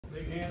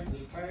Big hand to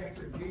the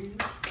pastor, Jesus.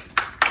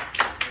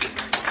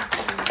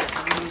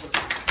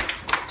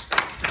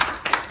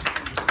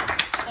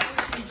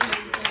 Thank you,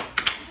 Jesus.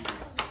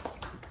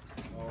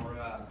 All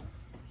right.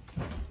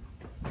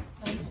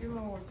 Thank you,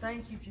 Lord.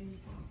 Thank you, Jesus.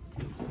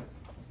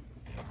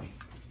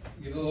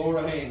 Give the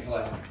Lord a hand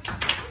clap.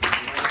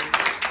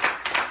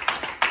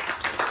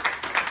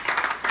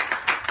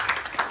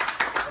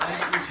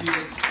 Thank you,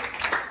 Jesus.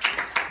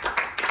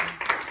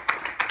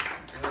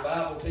 The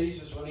Bible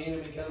teaches us when the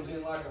enemy comes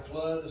in like a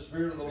flood, the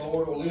Spirit of the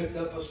Lord will lift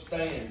up a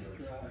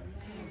standard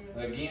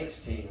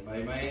against him.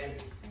 Amen?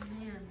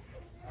 Amen.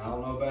 I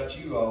don't know about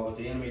you all, but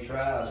the enemy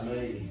tries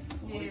me.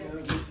 Yes.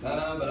 But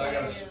I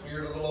got a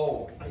Spirit of the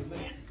Lord.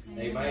 Amen.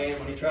 Amen.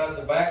 When he tries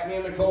to back me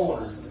in the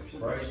corner,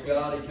 praise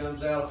God, he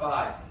comes out of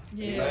fight.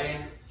 Yes.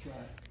 Amen.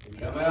 He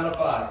come out of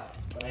fight.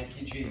 Thank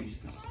you,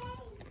 Jesus.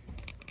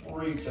 I'll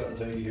read something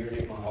to you here.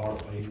 Hit my heart,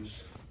 please.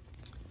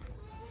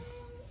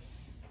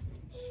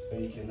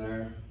 Speaking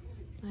there.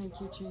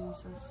 Thank you,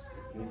 Jesus.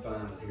 Let me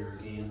find it here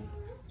again.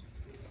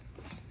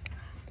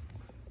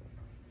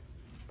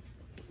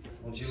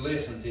 I want you to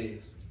listen to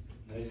this.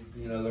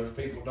 There's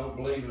people don't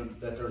believe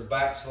that there's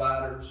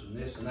backsliders and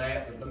this and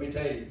that. But let me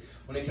tell you,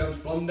 when it comes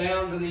plumb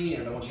down to the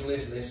end, I want you to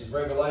listen. This is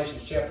Revelation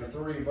chapter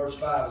 3, verse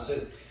 5. It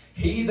says,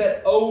 "He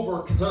that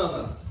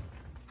overcometh,"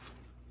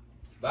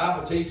 the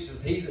Bible teaches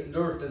us, "he that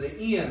endureth to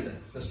the end,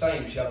 the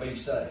same shall be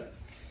saved." It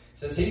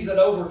says, "He that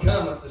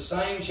overcometh, the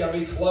same shall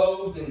be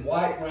clothed in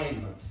white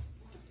raiment."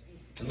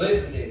 And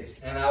listen to this.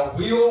 "And I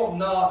will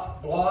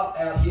not blot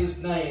out his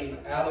name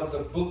out of the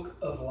book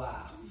of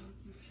life."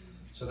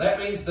 So that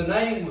means the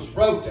name was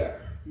wrote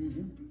there.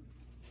 Mm-hmm.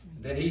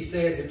 Then he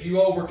says, if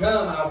you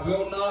overcome, I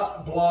will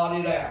not blot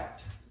it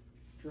out.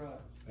 That's right.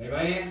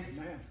 Amen?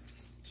 Amen.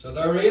 So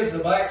there is a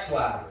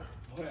backslider.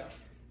 Well,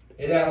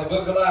 It's out of the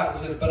book of life. It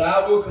says, "But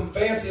I will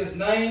confess his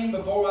name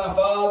before my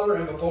Father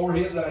and before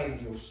his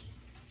angels.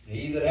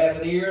 He that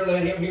hath an ear,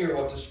 let him hear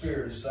what the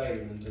Spirit is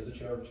saying unto the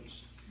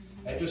churches."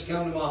 That just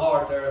come to my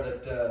heart there,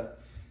 that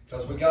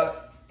because we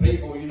got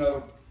people,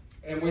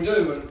 and we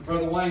do, and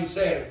Brother Wayne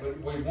said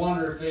it, we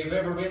wonder if they've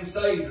ever been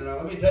saved or not.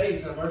 Let me tell you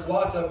something, there's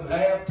lots of them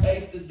have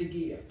tasted the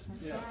gift.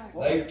 yeah.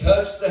 They've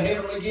touched the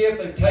heavenly gift,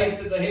 they've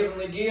tasted the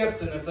heavenly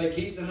gift, and if they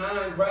keep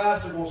denying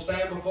Christ, they're going to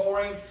stand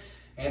before him,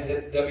 and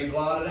they'll be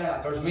blotted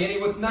out. There's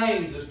many with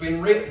names that's been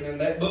written in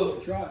that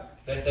book That's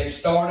right. that they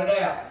started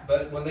out,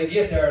 but when they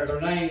get there, their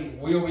name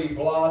will be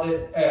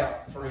blotted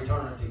out for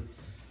eternity.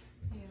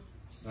 Yes.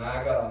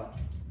 My God.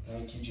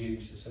 Thank you,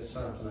 Jesus. That's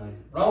something. Ain't it?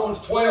 Romans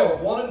 12,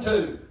 1 and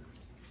 2.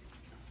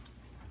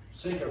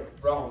 Sick of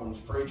Romans,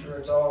 preacher.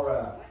 It's all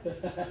right.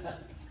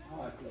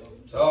 All right, Lord.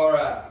 It's all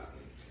right.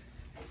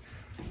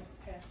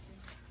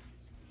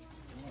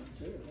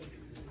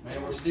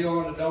 Man, we're still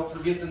on the don't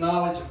forget the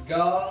knowledge of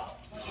God.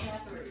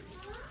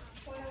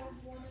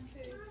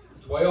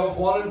 12,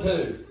 1 and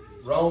 2.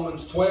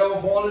 Romans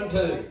 12, 1 and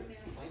 2.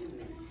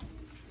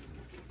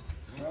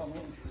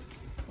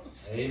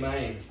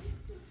 Amen.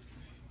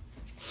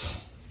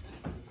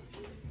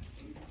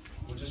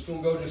 We're just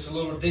going to go just a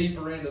little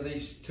deeper into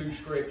these two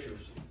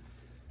scriptures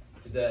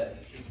today.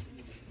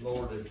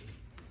 Lord had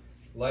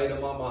laid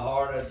them on my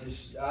heart.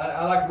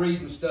 I like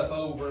reading stuff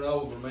over and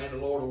over, man. The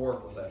Lord will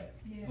work with that.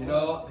 Yeah. You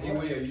know, He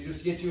will. You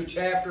just get you a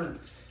chapter, and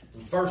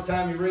the first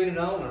time you read it,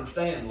 I don't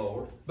understand,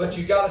 Lord. But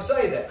you got to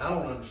say that. I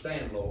don't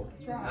understand, Lord.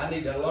 Right. I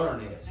need to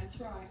learn this. That's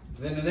right.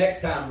 And then the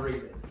next time read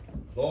it.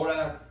 Lord,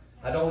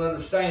 I don't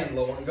understand,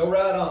 Lord. And go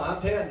right on.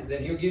 I'm telling you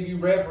that He'll give you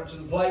reference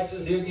in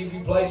places. He'll give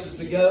you places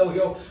to go.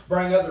 He'll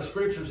bring other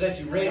scriptures that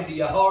you read to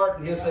your heart,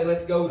 and He'll say,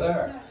 let's go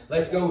there.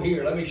 Let's go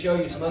here. Let me show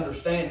you some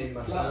understanding,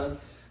 my son.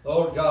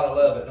 Lord God, I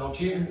love it, don't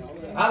you?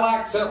 I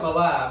like something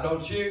alive,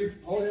 don't you?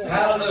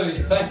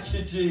 Hallelujah. Thank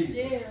you, Jesus.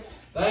 Yes.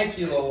 Thank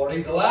you, Lord.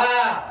 He's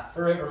alive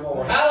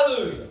forevermore.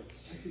 Hallelujah.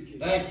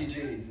 Thank you,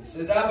 Jesus. It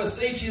says, "I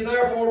beseech you,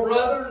 therefore,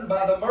 brethren,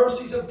 by the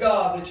mercies of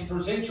God, that you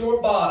present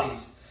your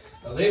bodies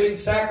a living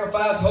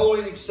sacrifice,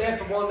 holy and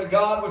acceptable unto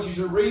God, which is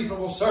your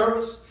reasonable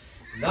service.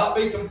 Not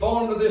be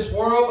conformed to this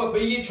world, but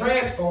be ye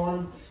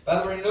transformed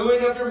by the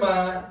renewing of your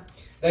mind,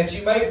 that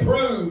you may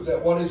prove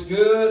that what is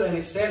good and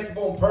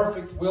acceptable and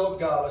perfect will of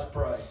God." Let's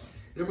pray.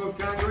 Dear most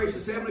kind,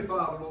 gracious Heavenly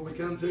Father, Lord, we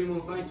come to you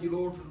and we thank you,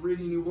 Lord, for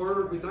reading your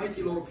word. We thank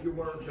you, Lord, for your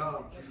word,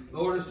 God.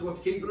 Lord, this is what's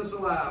keeping us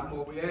alive,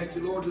 Lord. We ask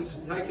you, Lord, to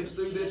take us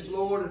through this,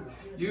 Lord, and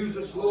use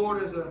us,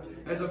 Lord, as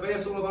a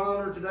vessel of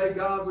honor today,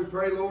 God. We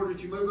pray, Lord,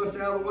 that you move us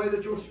out of the way,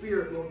 that your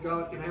Spirit, Lord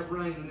God, can have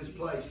reign in this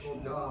place,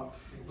 Lord God.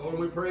 Lord,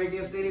 we pray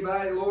against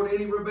anybody, Lord,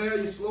 any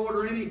rebellious, Lord,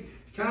 or any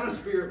kind of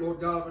spirit, Lord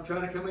God, we're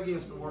trying to come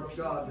against the word of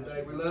God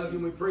today. We love you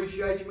and we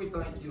appreciate you and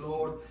we thank you,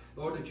 Lord.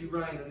 Lord, that you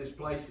reign in this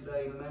place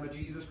today. In the name of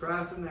Jesus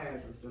Christ of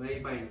Nazareth. And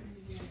amen.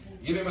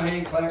 Give him a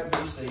hand clap and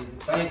be seated.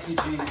 Thank you,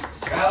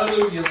 Jesus.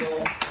 Hallelujah,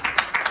 Lord.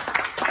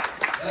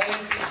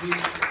 Thank you,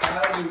 Jesus.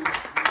 Hallelujah.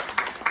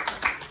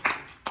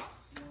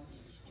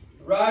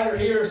 The writer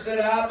here said,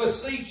 "I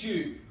beseech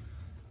you."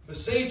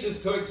 Beseech is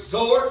to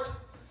exhort,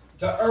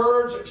 to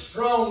urge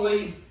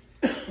strongly,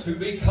 to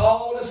be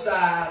called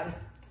aside,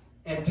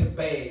 and to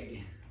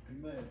beg.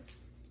 Amen.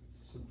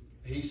 So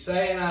he's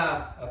saying,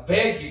 I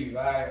beg you,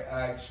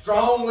 I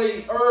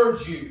strongly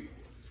urge you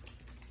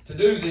to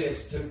do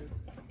this, to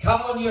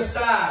calling you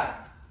aside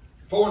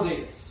for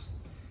this.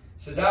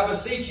 It says, I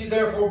beseech you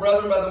therefore,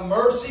 brethren, by the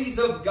mercies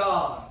of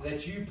God,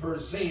 that you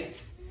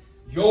present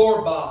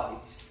your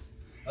bodies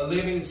a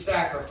living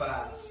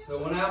sacrifice. So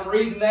when I'm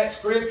reading that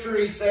scripture,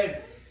 he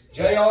said,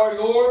 J.R.,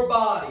 your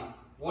body.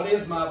 What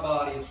is my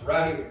body? It's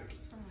right here.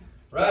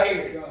 Right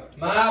here.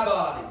 My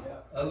body.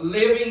 A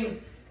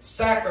living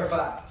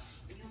sacrifice.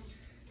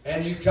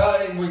 And we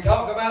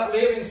talk about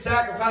living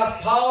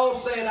sacrifice. Paul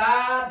said,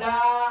 I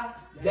die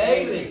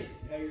daily.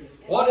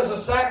 What does a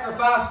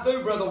sacrifice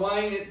do, Brother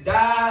Wayne? It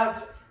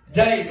dies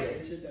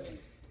daily.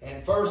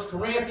 In 1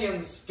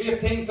 Corinthians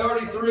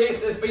 15:33, it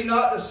says, be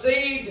not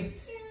deceived,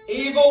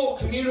 evil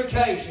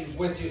communications,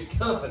 which is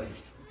company,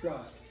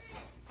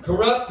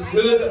 corrupt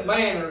good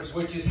manners,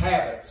 which is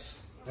habits.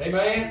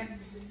 Amen?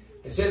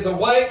 It says,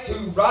 awake to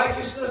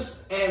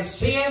righteousness and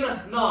sin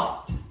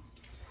not.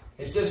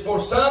 It says, for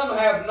some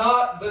have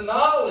not the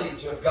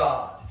knowledge of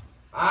God.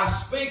 I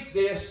speak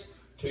this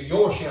to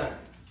your shame.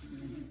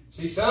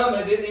 See, some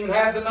that didn't even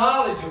have the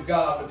knowledge of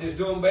God, but is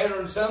doing better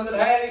than some that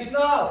had His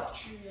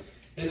knowledge.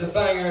 There's a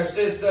thing there. It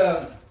says,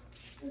 and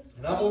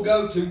I'm going to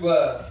go to,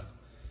 let's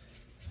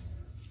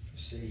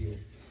see here.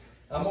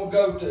 I'm going to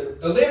go to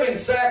the living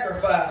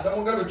sacrifice. I'm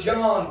going to go to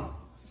John.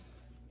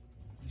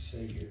 Let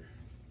me see here.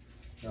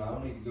 No, I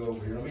don't need to go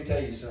over here. Let me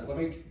tell you something. Let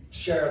me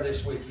share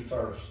this with you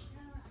first.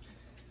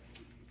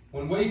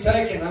 When we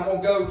take it, I'm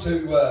going to go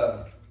to,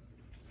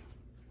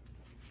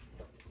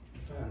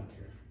 find it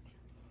here.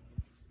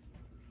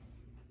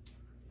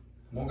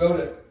 I'm going to go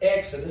to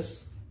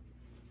Exodus.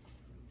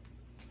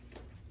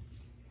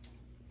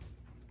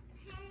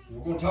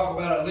 We're going to talk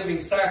about a living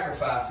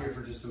sacrifice here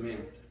for just a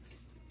minute.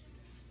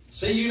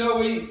 See, you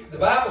know, the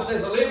Bible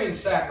says a living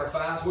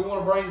sacrifice. We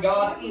want to bring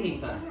God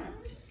anything.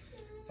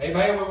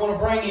 Amen. We want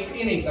to bring Him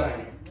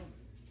anything.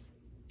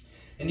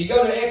 And you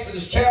go to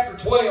Exodus chapter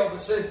 12. It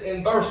says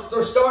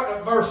they're starting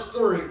at verse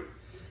 3. Let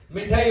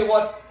me tell you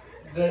what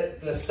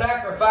the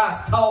sacrifice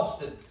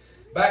costed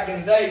back in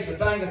the days, the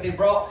thing that they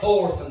brought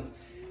forth.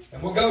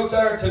 And we'll go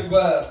there to,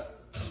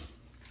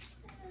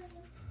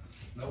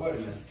 no, wait a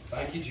minute.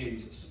 Thank you,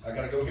 Jesus. I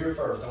got to go here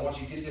first. I want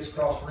you to get this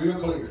across real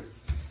clear.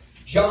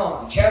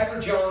 John,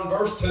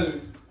 verse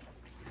 2.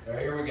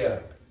 Here we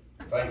go.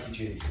 Thank you,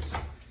 Jesus.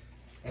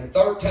 And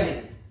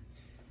 13.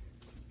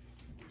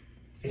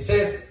 It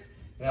says,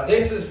 now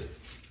this is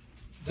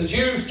the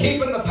Jews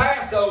keeping the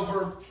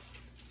Passover.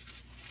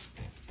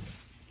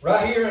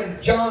 Right here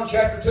in John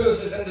chapter 2, it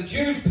says, and the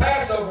Jews'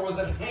 Passover was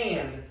at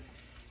hand,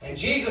 and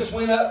Jesus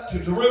went up to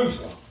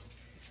Jerusalem,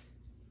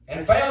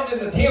 and found in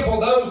the temple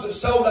those that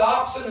sold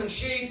oxen and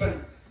sheep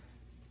and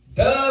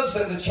doves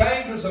and the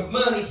changers of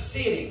money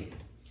sitting.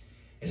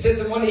 It says,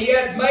 and when he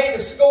had made a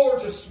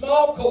scourge of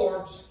small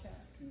cords,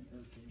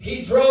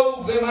 he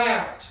drove them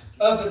out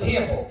of the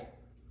temple,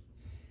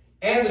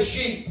 and the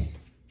sheep,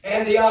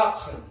 and the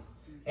oxen,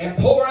 and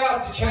pour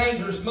out the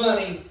changers'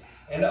 money,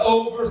 and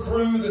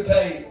overthrew the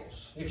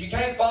tables. If you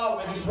can't follow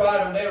me, just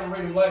write them down and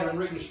read them later. I'm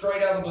reading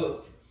straight out of the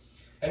book.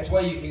 That's the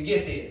way you can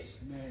get this.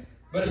 Amen.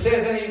 But it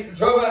says, and he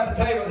drove out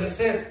the tables. It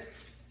says,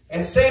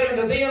 and said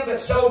unto them that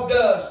sold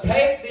doves,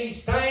 take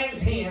these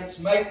things hence,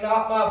 make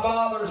not my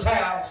Father's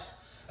house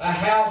a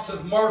house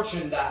of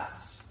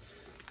merchandise.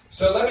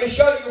 So let me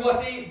show you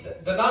what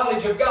the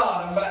knowledge of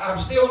God. I'm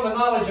still in the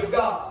knowledge of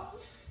God.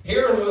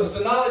 Here was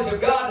the knowledge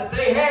of God that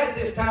they had at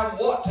this time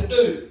what to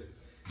do.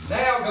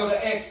 Now go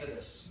to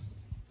Exodus.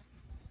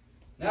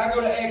 Now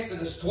go to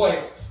Exodus 12.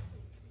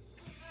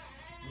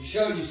 Let me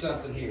show you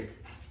something here.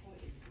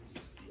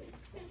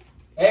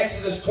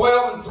 Exodus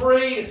 12 and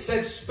 3, it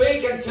said,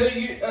 speak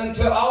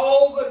unto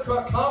all the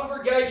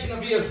congregation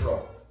of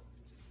Israel.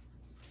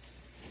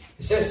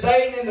 It says,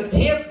 saying, in the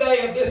 10th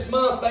day of this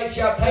month they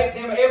shall take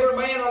them every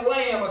man a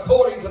lamb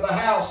according to the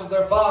house of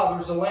their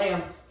fathers, a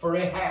lamb for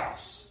a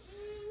house.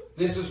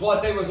 This is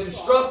what they was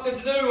instructed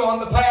to do on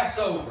the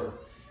Passover.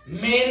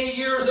 Many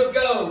years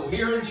ago,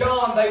 here in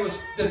John,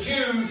 the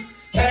Jews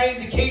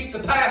came to keep the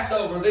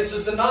Passover. This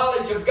is the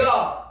knowledge of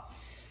God.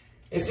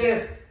 It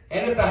says,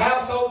 and if the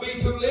household be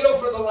too little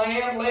for the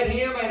lamb, let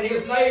him and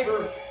his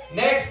neighbor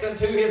next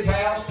unto his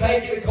house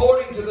take it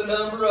according to the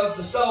number of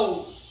the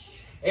souls.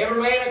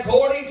 Every man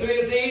according to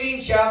his eating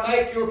shall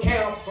make your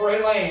count for a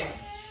lamb.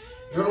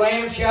 Your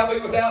lamb shall be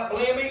without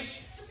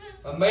blemish,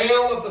 a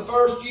male of the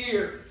first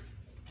year.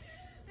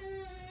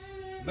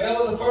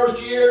 Male of the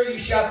first year, you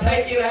shall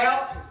take it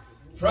out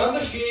from the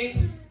sheep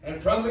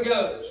and from the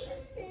goats.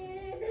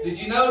 Did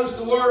you notice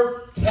the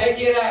word, take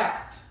it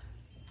out?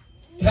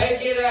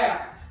 Take it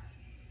out.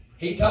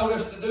 He told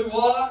us to do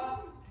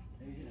what?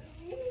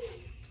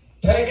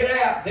 Take it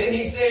out. Then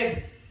he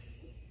said,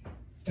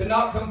 to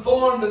not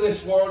conform to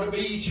this world, to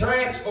be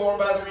transformed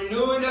by the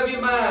renewing of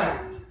your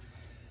mind.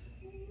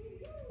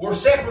 We're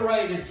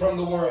separated from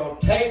the world.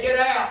 Take it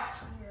out.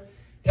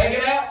 Take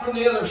it out from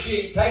the other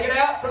sheep. Take it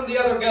out from the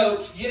other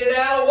goats. Get it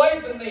out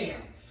away from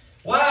them.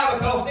 Why?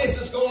 Because this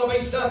is going to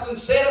be something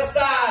set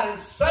aside and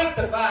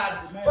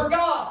sanctified for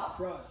God.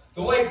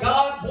 the way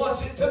God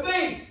wants it to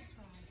be.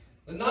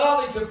 The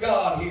knowledge of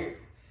God here.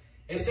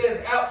 It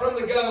says, out from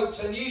the goats,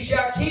 and ye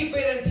shall keep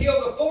it until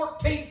the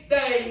 14th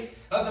day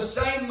of the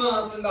same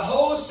month, and the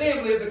whole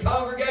assembly of the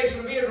congregation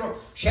of Israel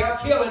shall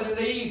kill it in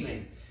the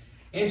evening.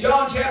 In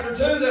John chapter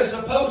 2, they're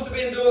supposed to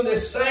be doing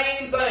this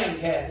same thing,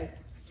 Kathy.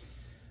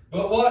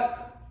 But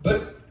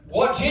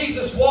what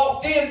Jesus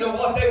walked into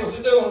what they was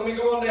doing, let me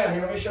go on down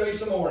here, let me show you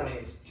some more in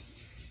this.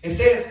 It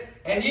says,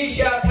 and ye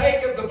shall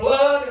take of the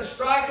blood and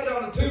strike it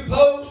on the two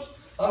posts,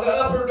 on the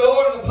upper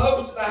door and the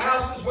post of the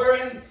houses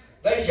wherein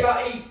they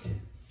shall eat.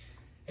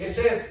 It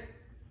says,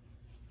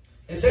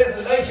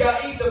 and they shall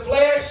eat the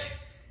flesh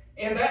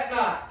in that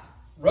night,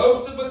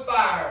 roasted with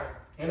fire,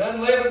 and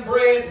unleavened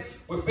bread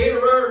with bitter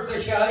herbs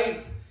they shall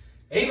eat.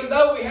 Even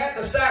though we had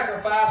the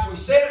sacrifice, we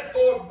set it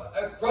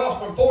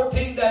across from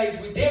 14 days,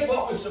 we did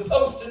what we were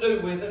supposed to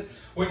do with it,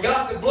 we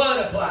got the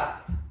blood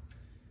applied.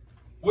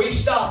 We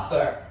stopped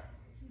there.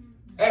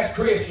 As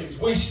Christians,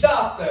 we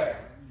stop there.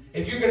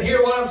 If you can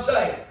hear what I'm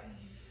saying.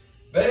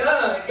 But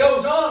it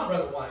goes on,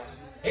 Brother Wayne.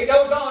 It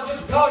goes on.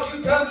 Just because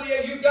you come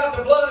to you've got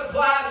the blood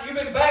applied and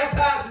you've been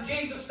baptized in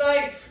Jesus'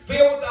 name,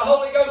 filled with the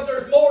Holy Ghost,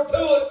 there's more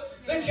to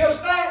it than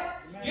just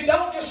that. You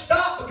don't just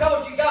stop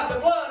because you got the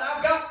blood.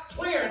 I've got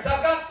clearance.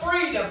 I've got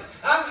freedom.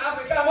 I'm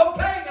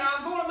okay now.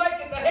 I'm going to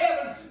make it to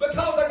heaven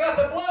because I got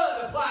the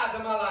blood applied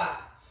to my life.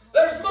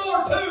 There's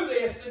more to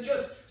this than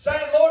just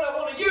saying, Lord, I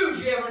want to use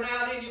you every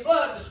now and then, your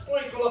blood to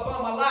sprinkle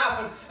upon my life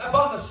and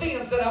upon the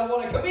sins that I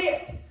want to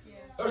commit. Yeah.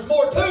 There's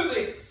more to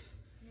this.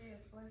 Yes,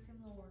 bless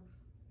him, Lord.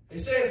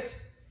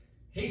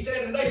 He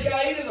said, and they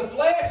shall eat of the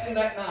flesh in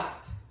that night.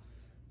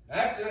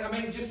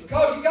 Just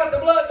because you got the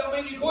blood don't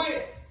mean you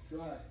quit.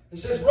 Right. It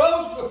says,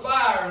 roast with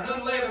fire and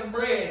unleavened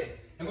bread,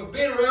 and with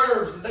bitter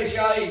herbs that they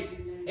shall eat.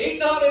 Eat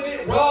not of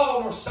it raw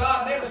nor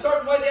sodden. They had a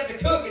certain way they had to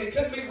cook it. It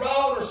couldn't be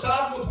raw nor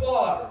sodden with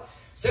water. It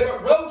said,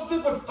 but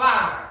roasted with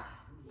fire.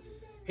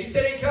 He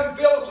said he'd come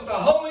fill us with the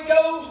Holy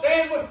Ghost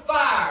and with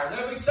fire.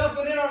 There'll be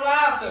something in our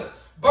life to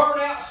burn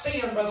out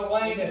sin, Brother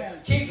Wayne, to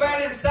keep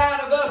that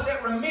inside of us,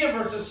 that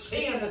remembrance of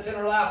sin that's in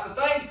our life, the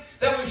things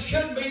that we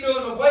shouldn't be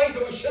doing, the ways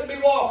that we shouldn't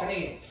be walking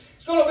in.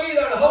 It's going to be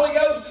there. The Holy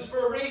Ghost is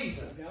for a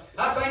reason.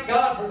 I thank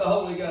God for the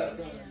Holy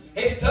Ghost.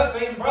 It's took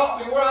me and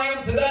brought me where I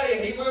am today,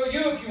 and He will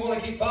you if you want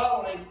to keep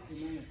following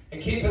Him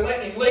and keep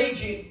letting Him lead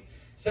you. It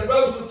said,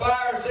 roast with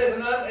fire, it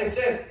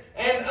says,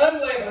 and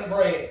unleavened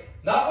bread.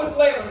 Not with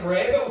leavened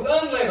bread, but with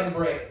unleavened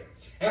bread.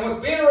 And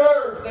with bitter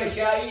herbs they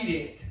shall eat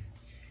it. It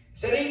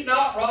said, eat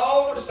not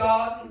raw or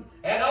sodden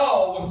at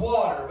all with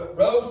water, but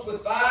roast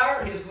with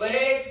fire his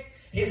legs,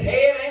 his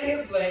head and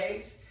his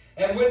legs,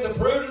 and with the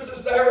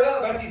prudences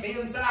thereof, that's his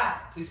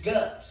insides, his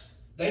guts.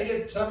 They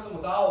did something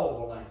with all of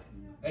the lamb.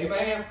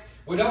 Amen.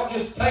 We don't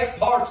just take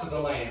parts of the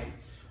lamb.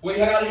 We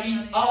have to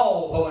eat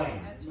all the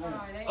lamb.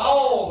 Right.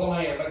 All the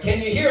lamb. But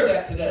can you hear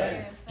that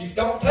today? You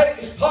don't take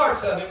just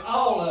parts of him,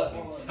 all of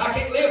him. I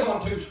can't live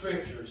on two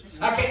scriptures.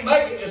 I can't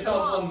make it just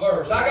on one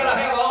verse. I got to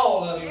have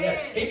all of him.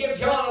 He gave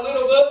John a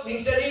little book and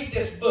he said, eat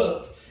this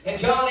book. And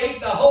John ate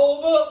the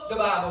whole book, the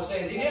Bible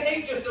says. He didn't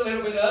eat just a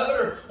little bit of it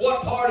or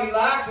what part he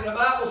liked. And the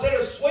Bible said it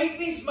was sweet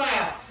in his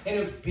mouth and it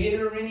was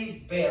bitter in his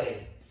belly.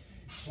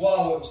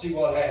 Swallow it and see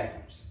what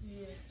happens.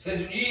 It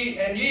says,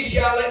 and ye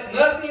shall let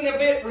nothing of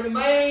it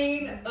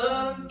remain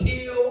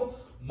until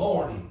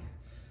morning.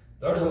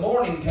 There's a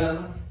morning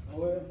coming.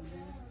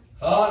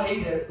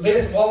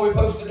 Listen, what we're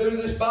supposed to do to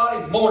this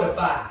body?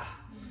 Mortify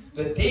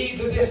the deeds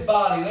of this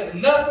body. Let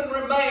nothing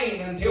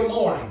remain until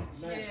morning.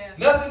 Yeah.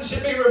 Nothing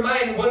should be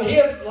remaining. When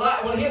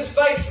his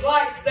face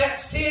lights that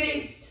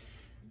city,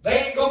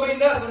 there ain't going to be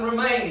nothing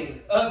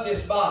remaining of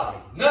this body.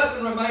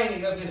 Nothing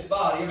remaining of this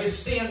body, of his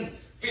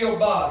sin-filled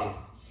body.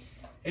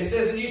 It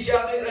says, and you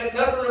shall let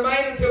nothing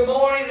remain until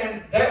morning,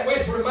 and that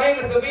which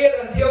remaineth of it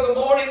until the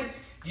morning,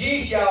 ye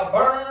shall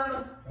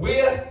burn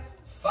with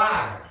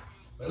fire.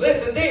 But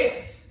listen to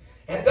this.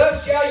 And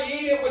thus shall ye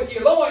eat it with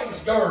your loins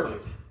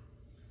girded.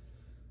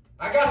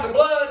 I got the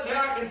blood, now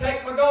I can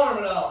take my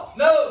garment off.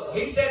 No,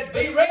 he said,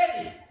 be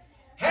ready.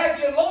 Have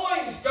your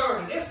loins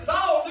girded. This is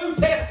all New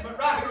Testament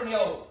right here in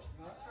the Old.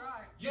 That's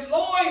right. Your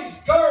loins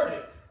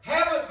girded.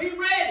 Have it, be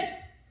ready.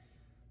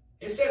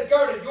 It says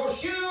girded. Your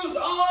shoes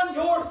on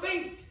your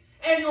feet,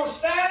 and your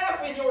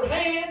staff in your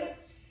hand,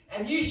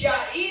 and ye shall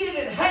eat it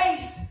in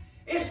haste.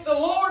 It's the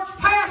Lord's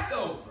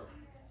Passover.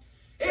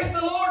 It's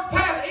the Lord's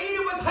Passover. Eat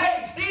it with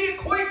haste. Eat it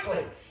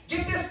quickly.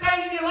 Get this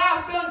thing in your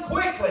life done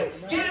quickly.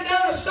 Get it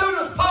done as soon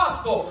as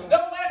possible.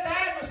 Don't let the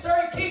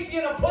adversary keep you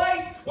in a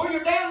place where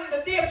you're down in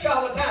the ditch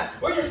all the time,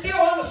 where you're still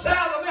on the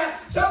side of the mountain.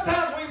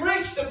 Sometimes we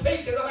reach the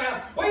peak of the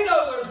mountain. We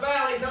know there's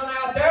valleys on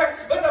out there,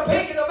 but the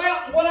peak of the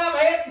mountain is what I'm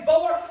heading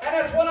for, and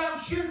that's what I'm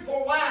shooting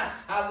for. Why?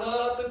 I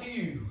love the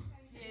view.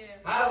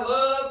 I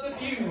love the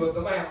view of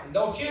the mountain.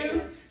 Don't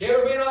you? You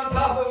ever been on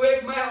top of a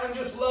big mountain and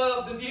just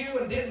loved the view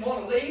and didn't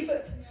want to leave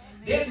it?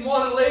 Didn't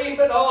want to leave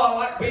it. Oh, I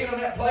like being in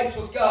that place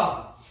with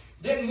God.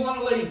 Didn't want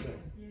to leave it.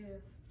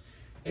 Yes.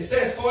 It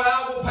says, for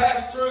I will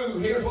pass through.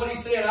 Here's what he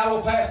said. I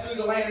will pass through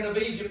the land of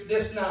Egypt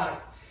this night.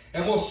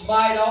 and will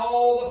smite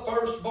all the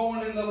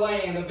firstborn in the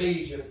land of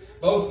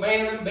Egypt, both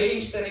man and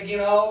beast, and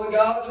again all the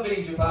gods of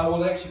Egypt I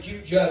will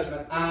execute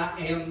judgment. I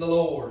am the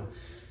Lord.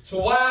 So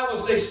why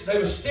was this? They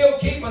were still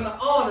keeping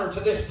honor to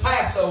this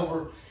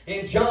Passover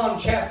in John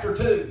chapter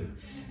 2.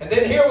 And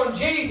then here when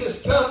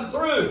Jesus come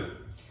through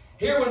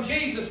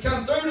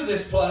to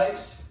this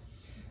place,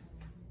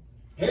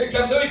 here he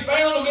come through, he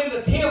found them in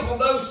the temple,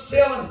 those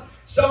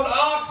sold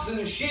oxen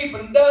and sheep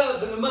and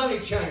doves and the money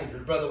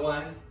changers, Brother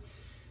Wayne.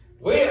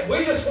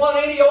 We just want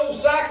any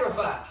old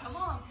sacrifice. Come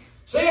on.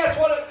 See, that's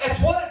what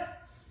it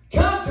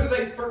come to.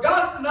 They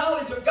forgot the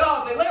knowledge of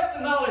God. They left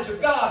the knowledge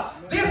of God.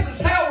 This is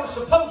how we're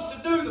supposed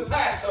to do the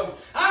Passover.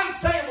 I ain't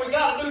saying we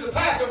got to do the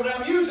Passover, but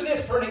I'm using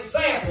this for an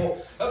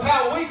example of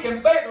how weak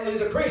and beggarly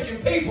the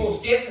Christian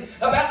people's getting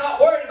about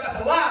not worrying about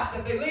the life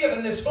that they live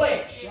in this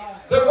flesh.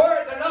 They're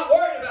not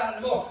worried about it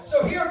anymore.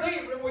 So here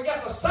we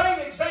got the same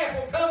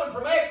example coming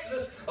from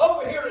Exodus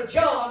over here to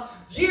John,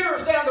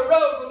 years down the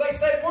road when they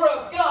said we're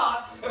of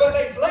God, but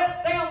they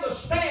let down the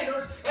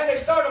standards and they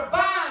started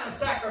buying a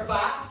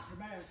sacrifice.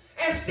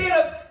 Instead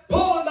of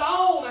pulling the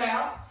own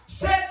out,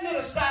 setting it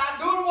aside,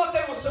 doing what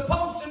they were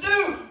supposed to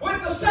do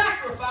with the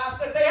sacrifice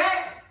that they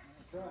had.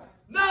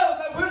 No,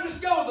 we'll just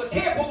go to the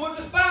temple, we'll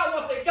just buy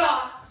what they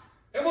got,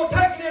 and we'll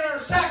take it in our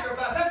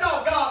sacrifice. That's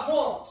all God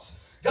wants.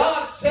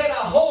 God set a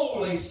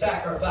holy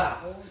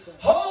sacrifice,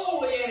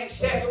 holy and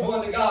acceptable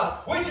unto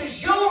God, which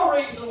is your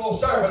reasonable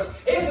service.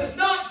 This is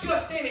not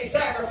just any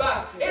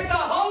sacrifice. It's a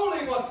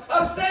holy one,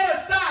 a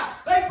set aside.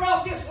 They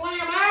brought this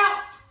lamb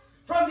out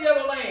from the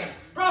other lambs,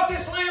 brought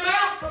this lamb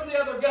out from the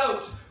other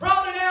goats,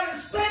 brought it out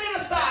and set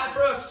it aside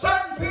for a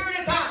certain period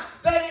of time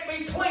that it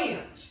be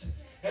cleansed.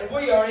 And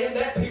we are in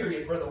that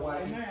period, Brother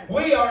Wayne. Amen.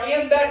 We are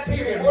in that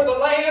period. We're the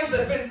lambs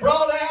that's been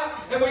brought out,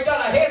 and we got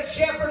a head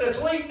shepherd that's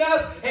leading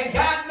us and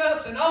guiding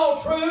us in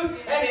all truth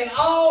and in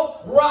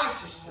all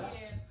righteousness.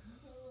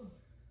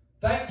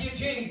 Thank you,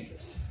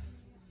 Jesus.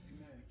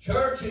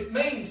 Church, it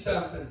means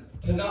something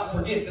to not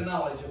forget the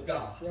knowledge of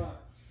God.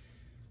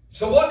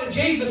 So what did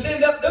Jesus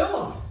end up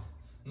doing?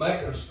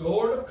 Making a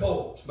score of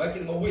coals,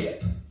 making them a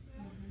whip.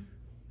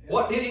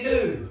 What did he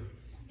do?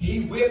 He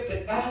whipped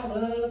it out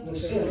of the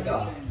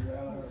synagogue.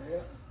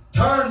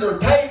 Turned their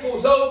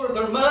tables over,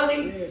 their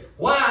money.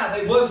 Why?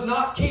 They was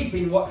not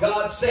keeping what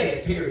God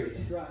said,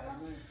 period.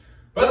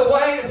 Brother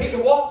Wayne, if he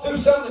could walk through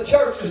some of the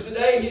churches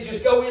today, he'd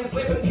just go in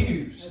flipping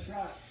pews.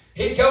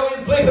 He'd go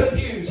in flipping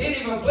pews. He'd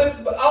even flip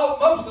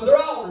most of their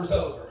altars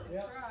over.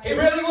 He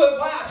really would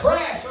buy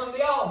trash on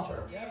the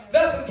altar.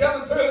 Nothing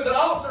coming through. The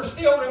altar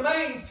still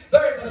remains.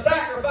 There is a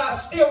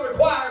sacrifice still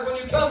required when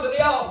you come to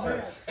the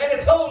altar. And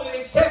it's holy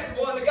and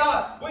acceptable unto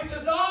God, which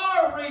is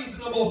our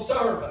reasonable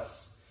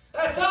service.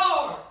 That's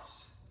ours.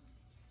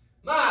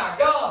 My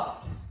God.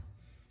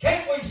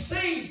 Can't we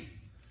see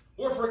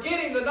we're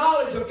forgetting the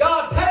knowledge of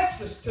God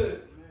takes us to?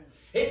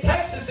 It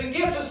takes us and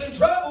gets us in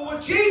trouble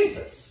with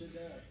Jesus.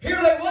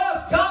 Here they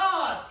was,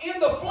 God in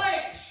the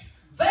flesh,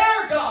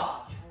 their God,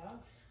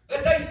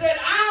 that they said,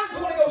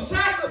 I'm going to go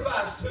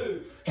sacrifice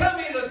to, come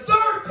into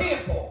their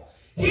temple,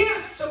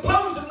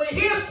 supposedly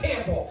his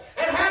temple,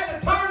 and had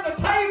to turn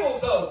the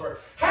tables over,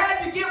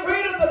 had to get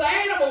rid of the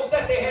animals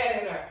that they had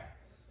in there.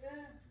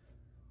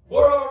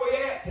 Where are we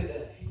at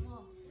today?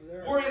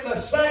 We're in the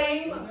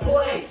same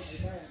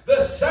place.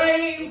 The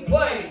same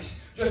place.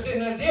 Just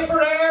in a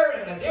different era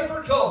and a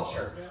different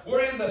culture.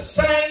 We're in the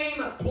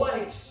same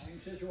place.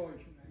 Same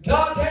situation.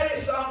 God's had it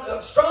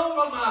strong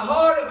on my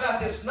heart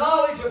about this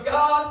knowledge of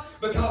God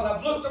because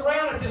I've looked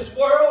around at this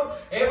world.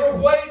 Every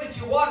way that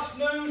you watch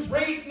news,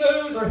 read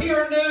news, or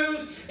hear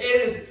news, it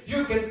is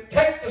you can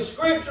take the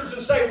scriptures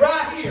and say,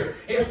 right here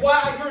is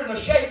why you're in the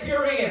shape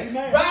you're in.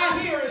 Amen.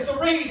 Right here is the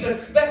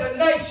reason that the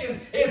nation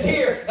is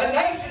here. A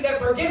nation that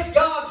forgets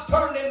God's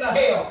turned into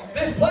hell.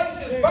 This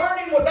place is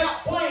burning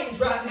without flames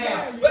right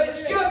now, but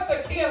it's just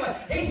a kindling.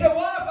 He said,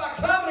 what if I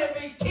come and it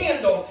be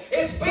kindled?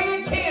 It's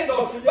being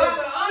kindled by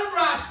the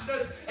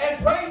unrighteousness,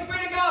 and praise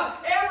be to God,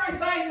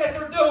 everything that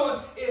they're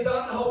doing is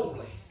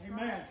unholy.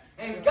 Amen.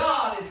 And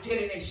God is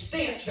getting a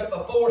stench up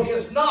before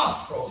his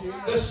nostrils.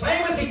 The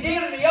same as he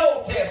did in the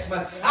Old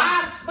Testament.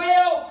 I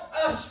smell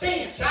a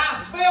stench.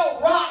 I smell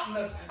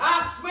rottenness.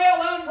 I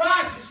smell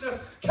unrighteousness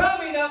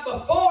coming up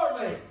before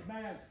me.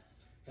 Amen.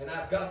 And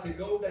I've got to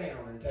go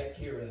down and take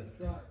care of it.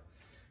 Right.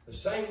 The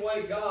same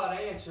way God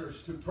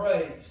answers to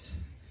praise,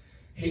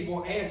 he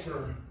will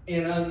answer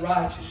in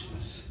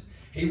unrighteousness.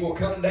 He will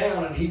come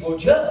down and he will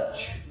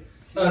judge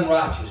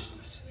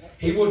unrighteousness.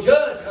 He will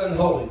judge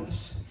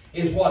unholiness,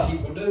 is what he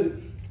will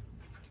do.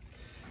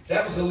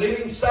 That was a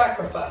living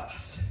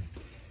sacrifice.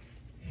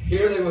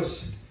 Here they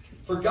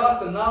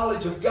forgot the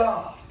knowledge of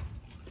God.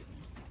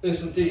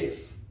 Listen to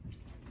this.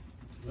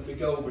 Let me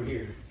go over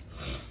here.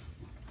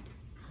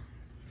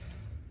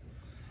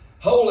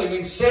 Holy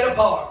means set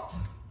apart.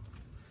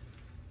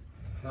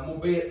 I'm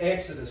going to be at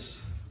Exodus.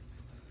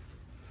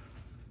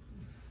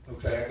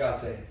 Okay, I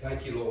got that.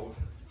 Thank you, Lord.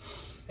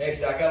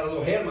 Exodus, I got a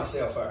little ahead of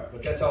myself there,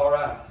 but that's all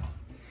right.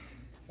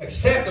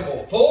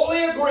 Acceptable,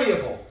 fully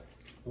agreeable,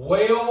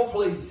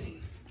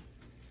 well-pleasing.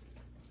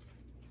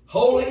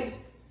 holy,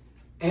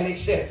 and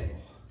acceptable.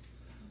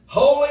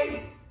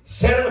 Holy,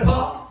 set it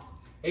apart.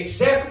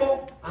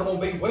 Acceptable, I'm going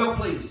to be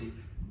well-pleasing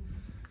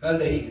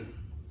unto Him.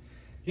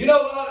 You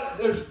know what?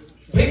 There's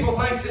people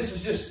think this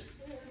is just,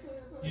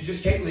 you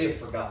just can't live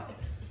for God.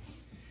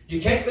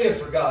 You can't live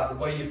for God the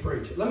way you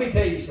preach it. Let me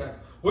tell you something.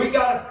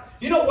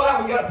 You know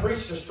why we got to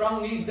preach so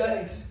strong these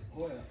days?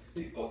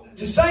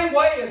 The same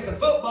way as the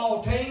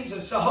football teams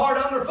is so hard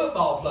on their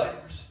football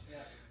players.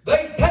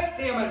 They take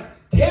them and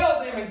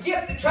tell them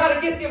and try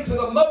to get them to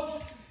the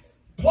most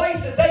place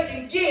that they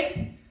can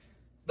get.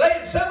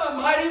 Some of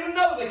them might even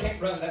know they can't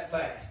run that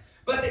fast.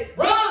 But they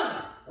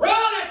run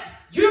it.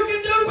 You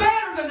can do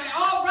better than that.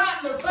 All right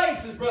in their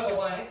faces, Brother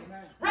Wayne.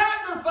 Right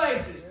in their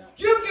faces.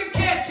 You can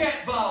catch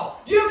that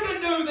ball. You can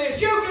do this.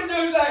 You can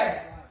do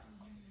that.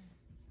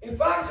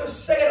 If I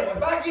just settle,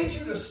 if I get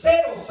you to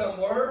settle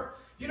somewhere,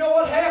 you know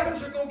what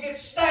happens? You're going to get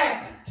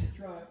stagnant. That's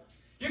right.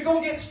 You're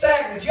going to get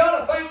stagnant. You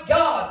ought to thank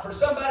God for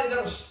somebody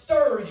that will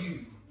stir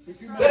you.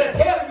 That'll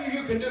tell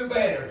you can do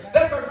better.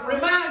 That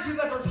reminds you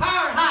that there's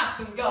higher heights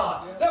in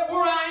God. That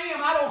where I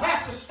am, I don't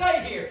have to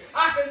stay here.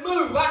 I can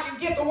move. I can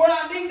get to where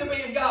I need to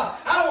be in God.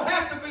 I don't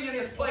have to be in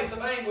this place of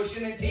anguish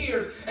and in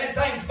tears and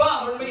things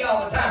bothering me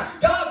all the time.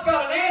 God's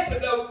got an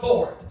antidote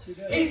for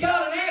it. He's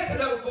got an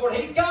antidote for it.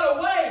 He's got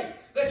a way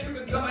that you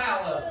can come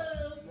out of it.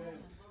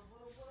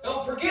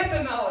 Don't forget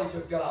the knowledge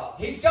of God.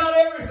 He's got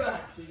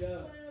everything.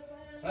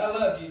 I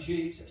love you,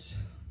 Jesus.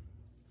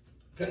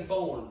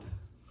 Conformed.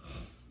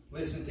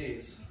 Listen to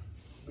this.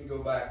 Let me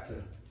go back to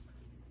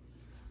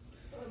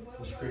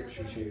the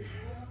scriptures here.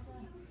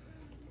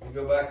 Let me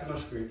go back to my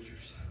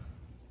scriptures.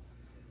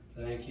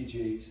 Thank you,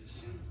 Jesus.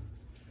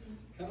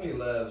 How many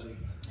loves Him?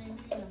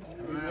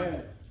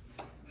 Amen.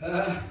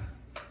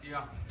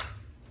 Yeah.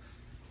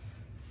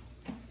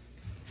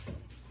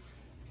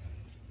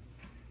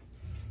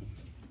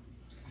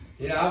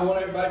 You know, I want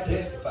everybody to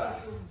testify.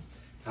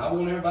 I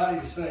want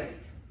everybody to sing.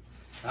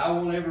 I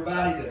want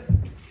everybody to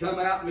come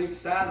out and be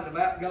excited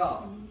about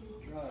God.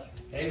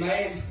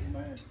 Amen.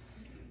 Amen.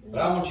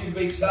 But I want you to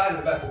be excited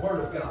about the Word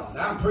of God.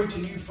 I'm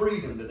preaching you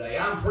freedom today.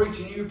 I'm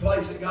preaching you a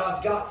place that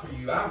God's got for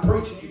you. I'm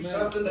preaching you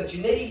something that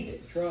you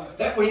need. Right.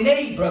 That we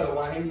need, Brother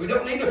Wayne. We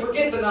don't need to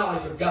forget the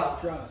knowledge of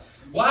God. Right.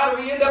 Why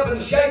do we end up in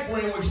the shape we're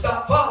in? We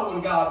stop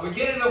following God. We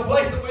get into a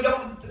place that we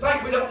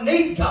don't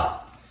need God.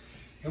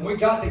 And we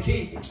got to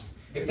keep Him.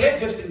 If they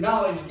just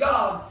acknowledged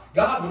God,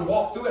 God would have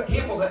walked through a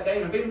temple that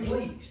day and been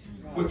pleased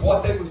with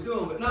what they was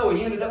doing. But no,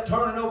 He ended up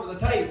turning over the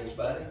tables,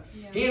 buddy.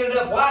 He ended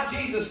up, why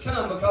Jesus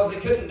come? Because they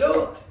couldn't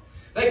do it.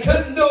 They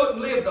couldn't do it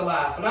and live the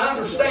life. And I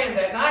understand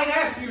that. And I ain't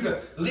asking you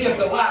to live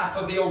the life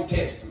of the Old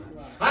Testament.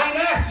 I ain't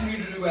asking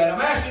you to do that.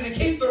 I'm asking you to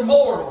keep their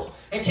morals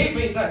and keep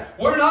me saying,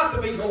 we're not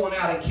to be going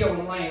out and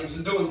killing lambs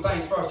and doing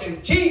things for us.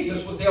 And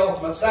Jesus was the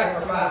ultimate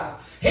sacrifice.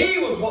 He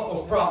was what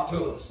was brought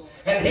to us.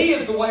 And He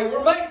is the way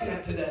we're making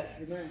it today.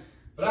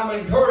 But I'm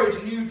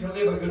encouraging you to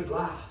live a good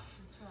life.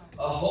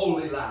 A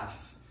holy life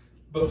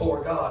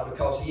before God,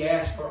 because He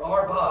asked for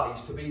our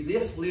bodies to be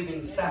this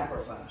living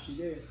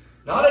sacrifice.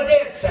 Not a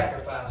dead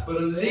sacrifice, but a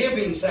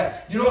living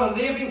sacrifice. You know what a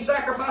living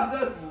sacrifice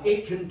does?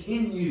 It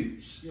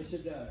continues. Yes,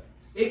 it does.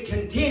 It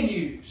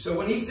continues. So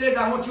when He says,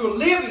 I want you a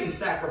living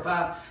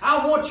sacrifice,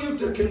 I want you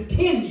to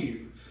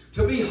continue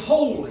to be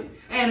holy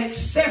and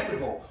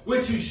acceptable,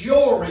 which is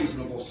your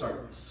reasonable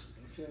service.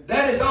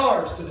 That is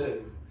ours to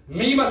do.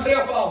 Me,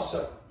 myself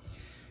also.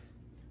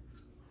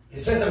 It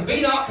says, and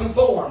be not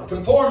conformed.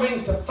 Conform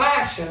means to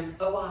fashion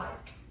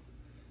alike.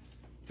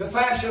 To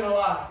fashion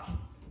alike.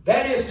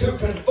 That is to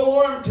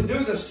conform, to do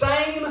the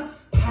same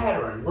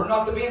pattern. We're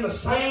not to be in the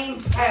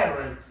same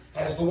pattern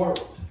as the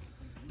world.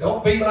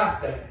 Don't be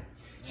like that. It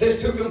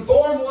says to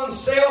conform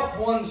oneself,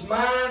 one's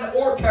mind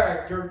or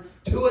character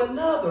to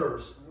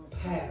another's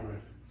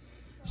pattern.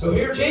 So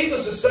here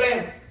Jesus is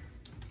saying,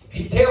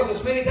 He tells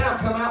us many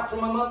times, come out from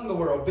among the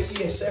world, be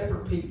ye a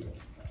separate people,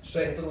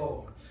 saith the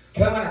Lord.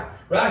 Come out.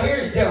 Right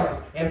here He's telling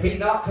us, and be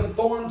not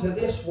conformed to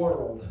this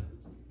world.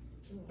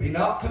 Be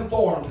not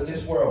conformed to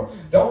this world.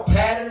 Don't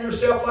pattern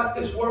yourself like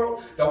this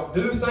world. Don't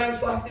do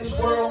things like this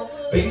world.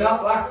 Be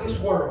not like this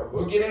world.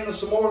 We'll get into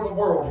some more of the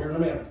world here in a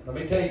minute. Let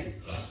me tell you.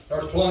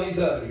 There's plenty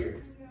of it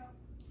here.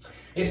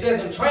 It says,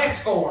 and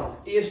transform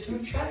is to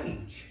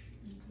change.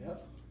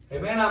 Yep.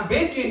 Amen. I'm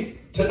bidding you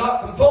to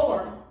not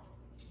conform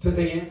to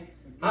them.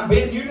 I'm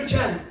bidding you to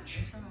change.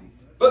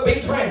 But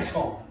be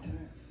transformed.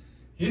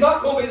 You're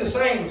not going to be the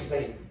same as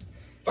them.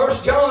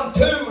 1 John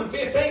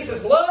 2:15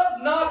 says,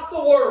 love not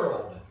the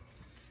world,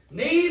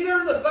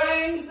 neither the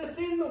things that's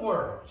in the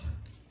world.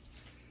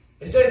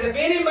 It says, if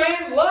any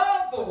man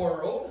love the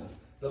world,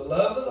 the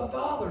love of the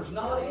Father is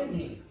not in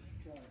him.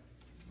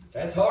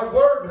 That's a hard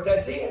word, but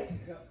that's it.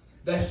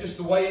 That's just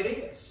the way it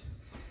is.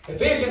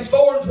 Ephesians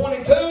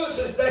 4:22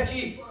 says that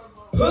ye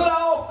put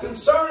off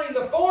concerning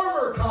the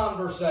former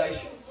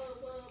conversation.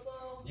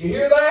 You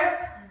hear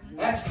that?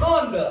 That's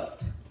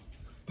conduct.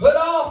 Put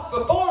off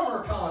the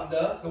former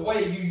conduct, the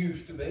way you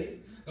used to be,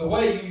 the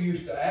way you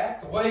used to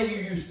act, the way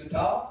you used to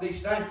talk,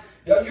 these things.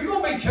 You're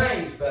going to be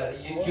changed, buddy.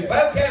 Your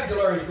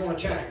vocabulary is going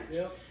to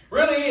change.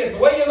 Really is. The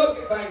way you look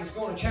at things is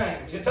going to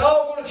change. It's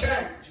all going to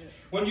change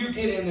when you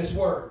get in this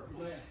Word.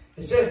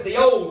 It says the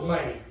old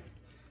man,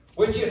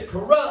 which is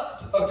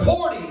corrupt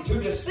according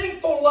to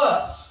deceitful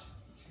lusts.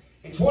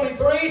 In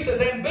 23 it says,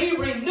 and be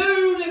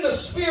renewed in the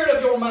spirit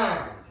of your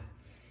mind,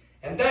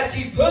 and that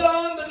ye put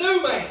on the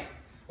new man,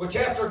 which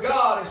after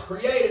God is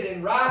created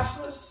in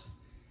righteousness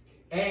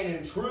and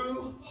in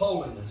true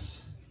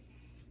holiness.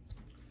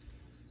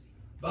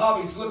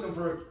 Bobby's looking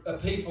for a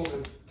people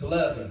to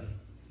love Him,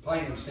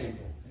 plain and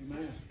simple.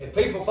 Amen. If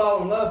people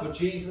fall in love with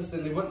Jesus,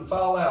 then they wouldn't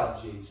fall out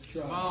of Jesus.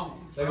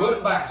 They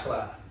wouldn't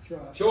backslide.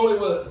 Surely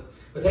wouldn't.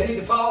 But they need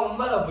to fall in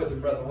love with Him,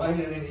 Brother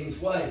Wayne, and in His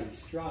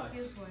ways.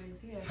 His ways,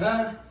 yes.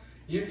 Huh?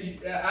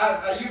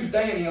 I use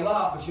Danny a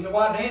lot, but you know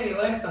why Danny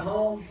left the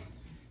home?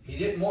 He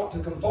didn't want to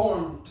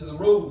conform to the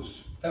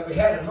rules that we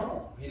had at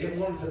home. He didn't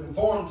want to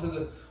conform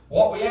to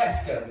what we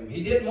asked of him.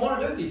 He didn't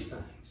want to do these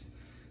things.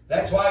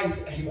 That's why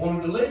he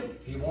wanted to leave.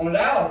 He wanted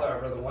out of there,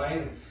 Brother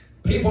Wayne.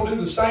 People do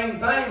the same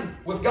thing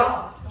with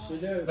God.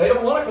 Yes, they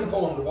don't want to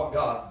conform to what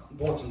God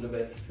wants them to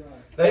be.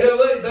 They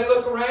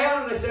look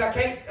around and they say,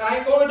 I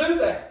ain't going to do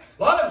that.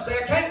 A lot of them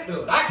say, I can't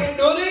do it. I can't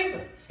do it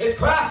either. It's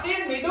Christ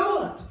in me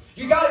doing it.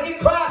 You got to get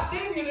Christ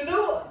in you to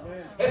do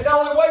it. It's the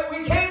only way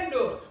we can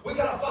do it. We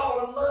got to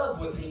fall in love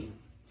with Him.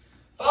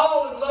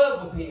 Fall in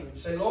love with Him.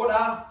 Say, Lord,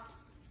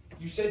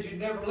 you said you'd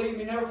never leave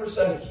me, never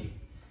forsake you.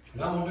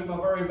 And I'm going to do my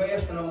very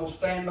best, and I'm going to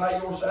stand by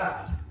your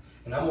side.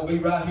 And I'm going to be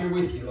right here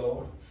with you,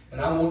 Lord. And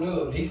I'm going to do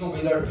it. And He's going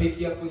to be there to pick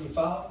you up when you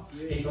fall.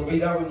 He's going to be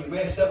there when you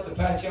mess up to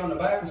pat you on the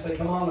back and say,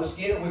 come on, let's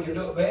get it. We can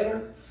do it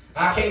better.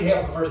 I can't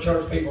help if first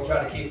church people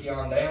try to kick you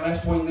on down. That's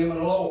between them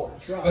and the Lord.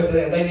 But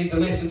they need to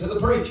listen to the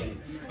preaching.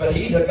 But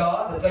He's a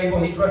God that's able.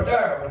 He's right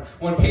there.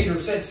 When Peter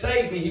said,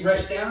 save me, He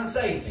reached down and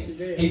saved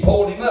him. He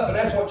pulled him up. And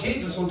that's what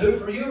Jesus will do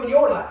for you in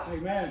your life.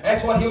 Amen.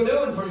 That's what He'll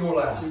do for your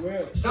life. He will.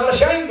 It's not a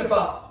shame to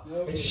fall.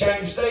 Nope. It's a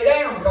shame to stay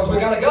down, because we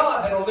got a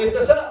God that'll lift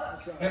us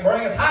up and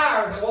bring us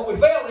higher than what we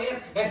fell in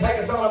and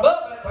take us on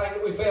above that thing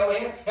that we fell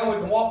in, and we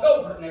can walk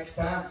over it next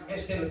time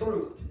instead of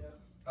through it.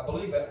 I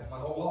believe that with my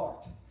whole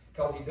heart,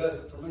 because He does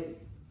it for me.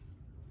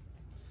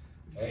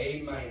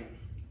 Amen.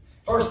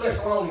 1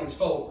 Thessalonians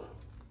 4.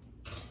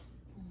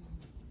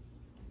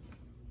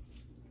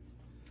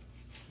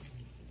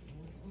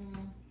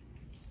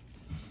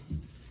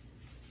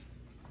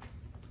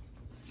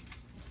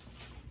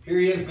 Here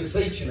he is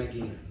beseeching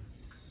again,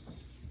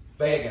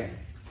 begging,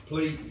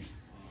 pleading,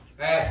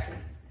 asking.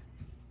 It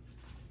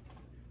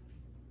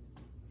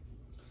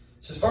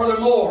says,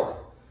 furthermore,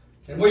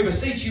 and we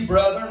beseech you,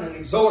 brethren, and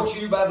exhort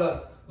you by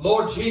the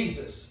Lord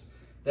Jesus,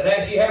 that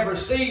as ye have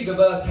received of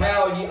us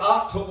how ye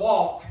ought to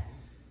walk.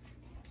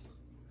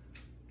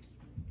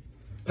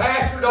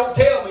 Pastor, don't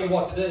tell me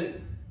what to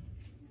do.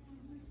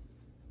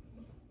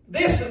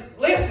 Listen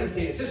to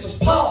this. This is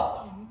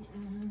Paul,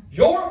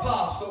 your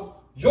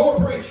apostle, your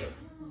preacher.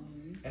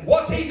 And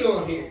what's he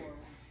doing here?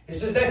 It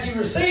says that you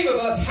receive of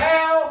us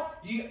how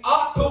you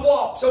ought to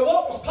walk. So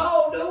what was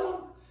Paul doing?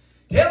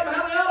 Tell them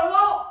how they ought to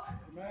walk.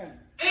 Amen.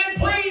 And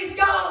please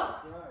God.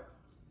 Right.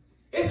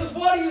 This is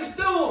what he was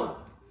doing.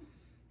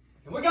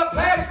 And we got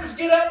pastors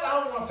get up. I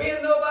don't want to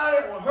offend nobody.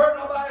 I don't want to hurt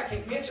nobody. I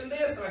can't mention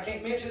this and I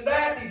can't mention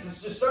that. These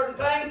are just certain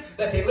things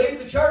that they leave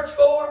the church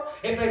for.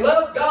 If they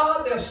love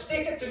God, they'll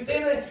stick it to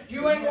them.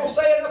 You ain't going to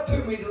say enough to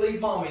me to leave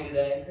Mommy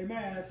today.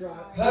 Amen. That's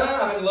right.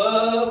 I'm in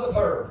love with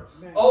her.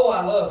 Amen. Oh,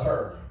 I love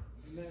her.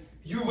 Amen.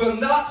 You will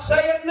not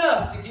say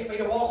enough to get me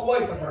to walk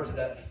away from her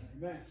today.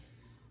 Amen.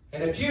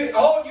 And if you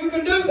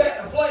can do that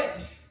in the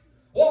flesh,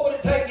 what would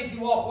it take to get you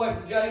to walk away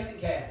from Jason,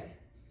 Kathy?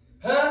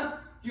 Huh?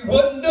 You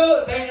wouldn't do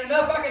it. There ain't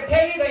enough I can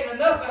tell you. There ain't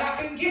enough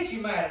I can get you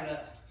mad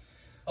enough.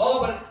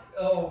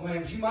 Oh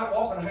man, you might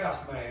walk in the house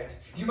mad.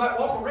 You might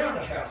walk around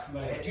the house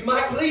mad. You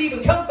might leave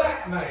and come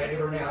back mad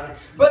every now and then.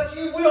 But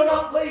you will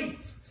not leave.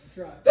 That's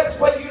right. That's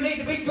why you need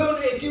to be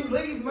good. If you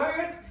leave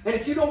mad, and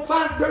if you don't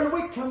find it during the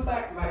week, come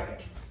back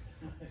mad.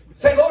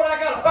 Say, Lord, I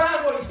got to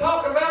find what He's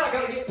talking about. I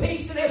got to get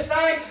peace in this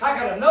thing. I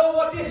got to know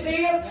what this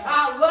is.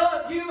 I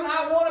love you and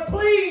I want to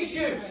please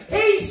you.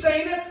 He's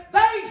seen it.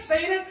 They've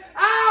seen it.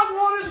 I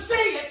want to see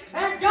it.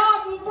 And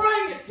God will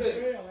bring it to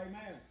you.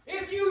 Amen.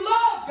 If you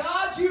love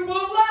God, you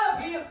will love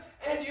Him.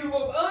 And you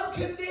will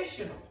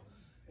unconditional.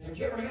 Have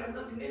you ever had an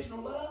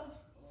unconditional love?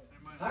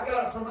 I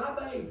got it for my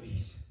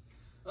babies.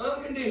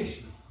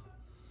 Unconditional.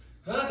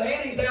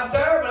 Danny's out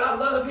there, but I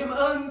love him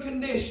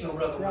unconditional,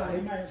 Brother Right. Wayne.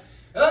 Amen.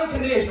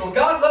 Unconditional.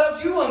 God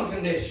loves you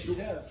unconditional.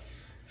 He does.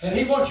 And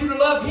He wants you to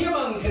love Him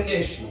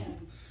unconditional.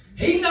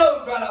 He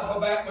knows right off the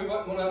bat we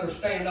wasn't going to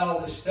understand all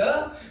this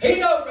stuff. He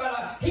knows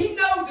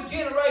the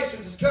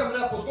generations that's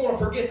coming up was going to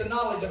forget the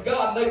knowledge of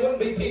God and they wouldn't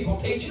be people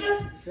teaching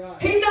it.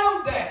 Right. He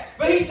knows that.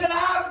 But He said,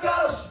 I've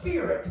got a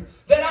spirit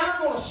that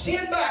I'm going to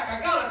send back.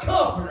 I got a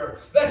comforter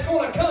that's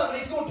going to come and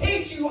He's going to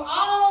teach you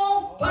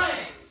all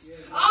things.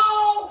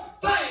 All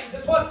things.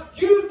 That's what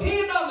you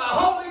tend on the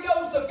Holy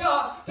Ghost of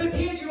God to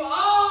teach you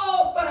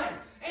all things.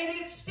 And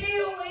it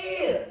still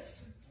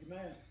is.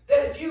 Amen.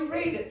 That if you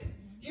read it,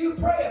 you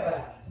pray about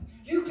it,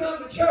 you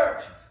come to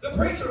church, the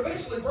preacher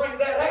eventually brings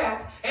that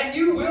out, and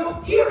you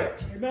will hear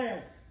it. Amen.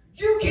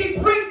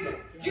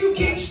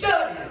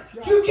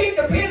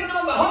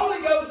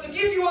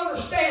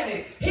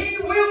 understanding. He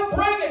will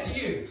bring it to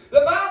you.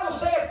 The Bible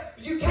says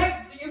you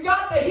got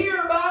to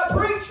hear by a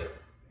preacher.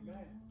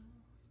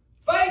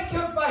 Faith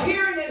comes by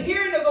hearing, and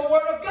hearing of the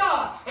Word of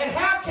God. And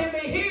how can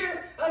they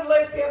hear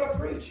unless they have a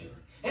preacher?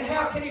 And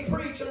how can he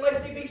preach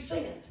unless he be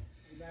sent?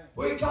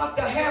 We got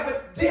to have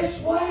it this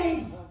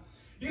way.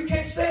 You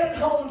can't sit at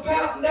home and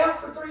pout and out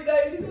for 3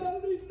 days.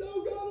 God, I need to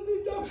know. God, I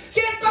need to know.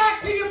 Get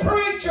back to your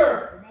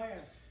preacher.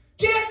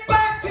 Get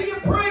back to your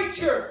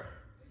preacher.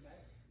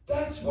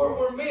 That's where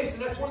we're missing.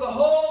 That's where the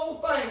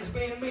whole thing's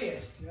being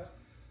missed.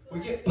 We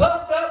get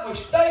puffed up, we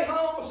stay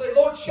home, we say,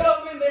 Lord,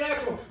 show me, and then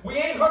after we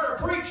ain't heard our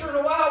preacher in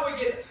a while, we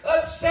get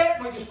upset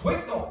and we just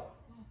quit going.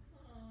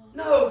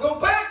 No, go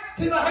back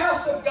to the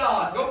house of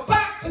God. Go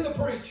back to the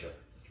preacher.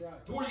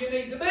 To where you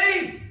need to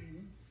be.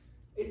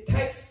 It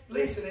takes,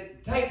 listen,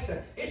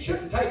 it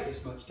shouldn't take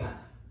this much time.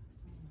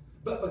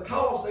 But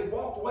because they've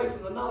walked away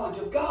from the knowledge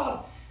of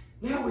God,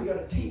 now we got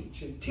to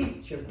teach and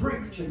teach and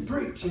preach and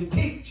preach and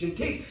teach and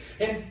teach.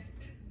 And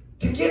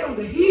to get them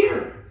to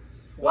hear.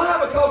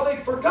 Why? Because they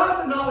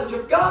forgot the knowledge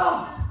of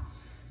God.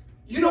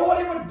 You know what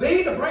it would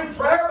be to bring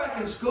prayer back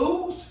in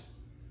schools?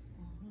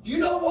 You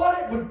know what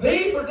it would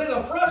be for them,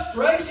 the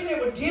frustration it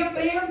would give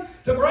them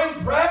to bring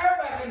prayer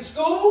back in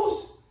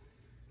schools?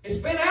 It's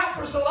been out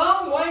for so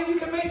long, Wayne, you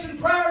can mention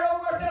prayer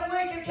over at that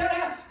Lincoln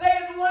Canal.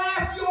 They'd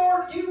laugh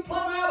you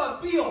plumb out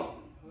of the building.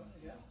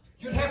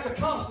 You'd have to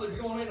constantly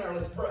be going in there,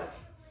 let's pray.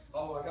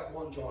 Oh, I got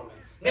one join me.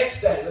 Next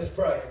day, let's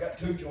pray. I got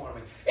two join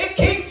me.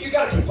 You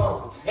got to keep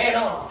on and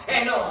on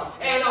and on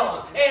and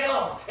on and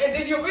on. And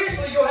then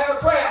eventually you'll have a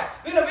crowd.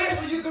 Then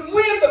eventually you can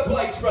win the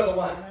place, Brother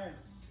Wayne.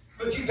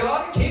 But you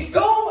got to keep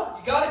going.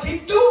 You got to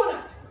keep doing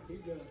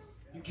it.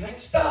 You can't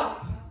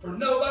stop for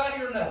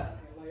nobody or nothing.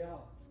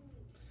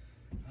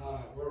 All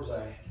right, where was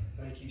I at?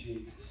 Thank you,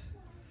 Jesus.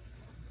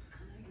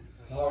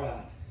 All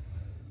right.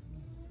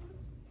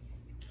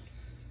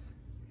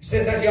 He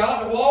says, as you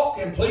ought to walk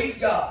and please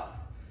God,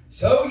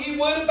 so you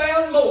would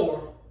abound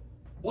more.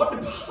 What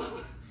did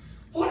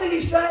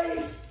he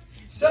say?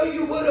 So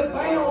you would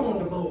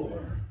abound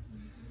more.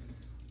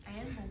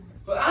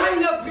 But I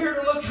ain't up here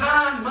to look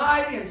high and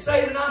mighty and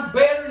say that I'm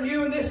better than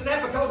you and this and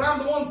that because I'm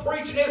the one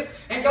preaching this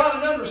and got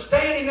an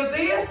understanding of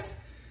this.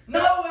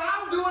 No,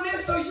 I'm doing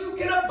this so you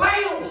can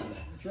abound.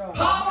 Right.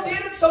 Paul did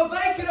it so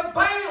they could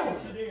abound.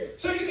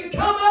 So you can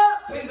come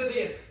up into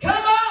this.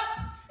 Come up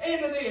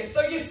into this.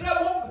 So you say,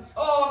 oh,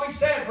 I'll be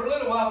sad for a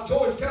little while.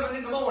 Joy's coming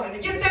in the morning.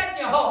 And get that in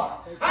your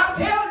heart. I'm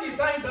telling you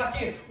things like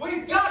this.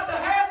 We've got to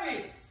have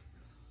this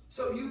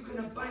so you can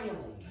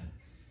abound.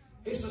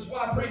 This is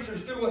why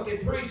preachers do what they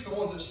preach, the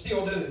ones that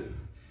still do.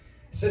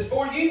 It says,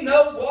 for you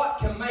know what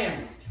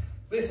commandment.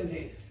 Listen to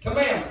this.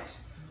 Commandments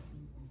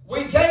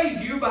we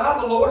gave you by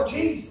the Lord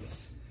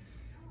Jesus.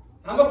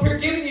 I'm up here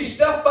giving you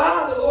stuff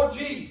by the Lord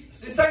Jesus.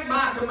 This ain't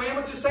my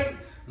commandments. This ain't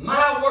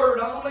my word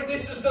only.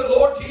 This is the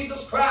Lord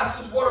Jesus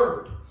Christ's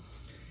word.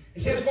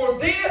 It says, for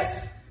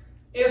this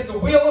is the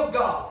will of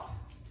God,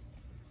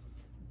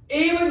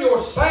 even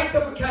your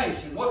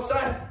sanctification. What's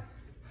that?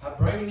 I'm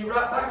bringing you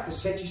right back to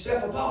set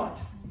yourself apart.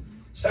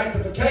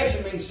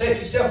 Sanctification means set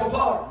yourself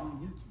apart.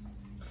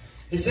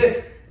 It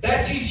says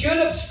that ye should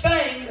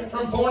abstain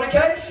from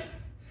fornication,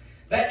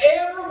 that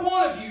every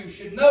one of you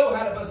should know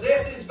how to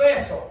possess his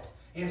vessel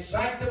in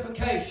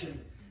sanctification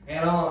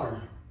and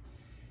honor,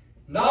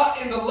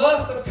 not in the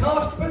lust of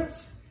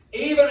concubines,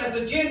 even as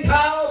the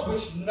Gentiles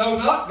which know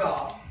not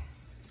God,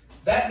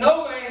 that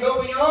no man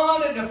go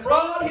beyond and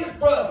defraud his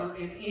brother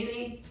in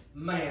any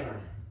manner,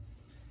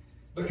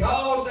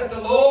 because that the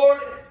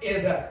Lord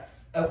is an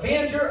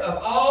avenger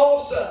of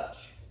all such.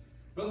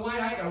 Brother Wayne,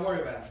 I ain't got to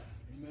worry about it.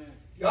 Amen.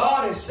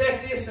 God has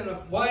set this in a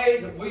way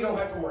that we don't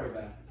have to worry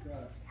about it.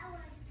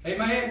 Right.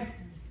 Amen.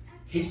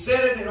 He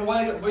set it in a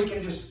way that we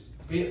can just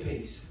be at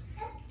peace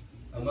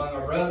among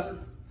our brothers,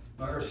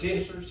 among our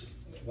sisters,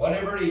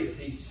 whatever it is.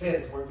 He said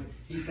it where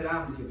he said,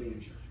 I'm the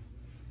avenger.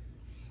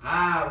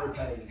 I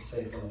repay,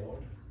 saith the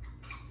Lord.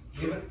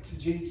 Give it to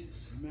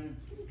Jesus. Amen.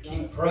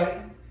 Keep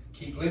praying.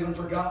 Keep living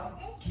for God.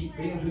 Keep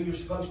being who you're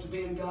supposed to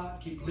be in God.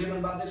 Keep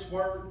living by this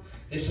word.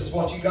 This is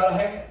what you got to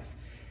have.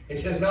 It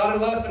says, not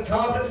in lust of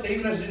confidence,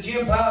 even as the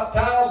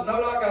Gentiles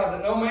know not God,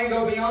 that no man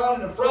go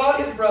beyond and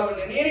defraud his brethren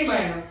in any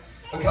manner,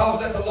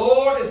 because that the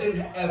Lord is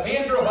an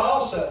avenger of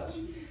all such,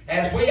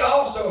 as we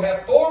also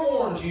have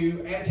forewarned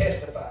you and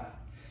testified.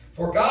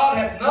 For God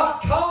hath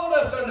not called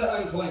us unto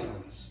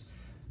uncleanness,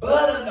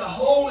 but unto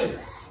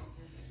holiness,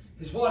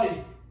 is what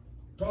He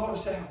brought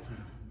us out from.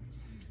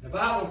 The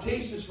Bible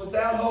teaches us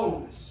without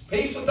holiness.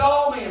 Peace with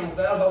all men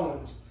without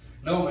holiness.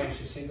 No man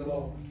shall see the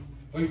Lord.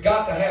 We've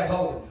got to have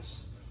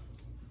holiness.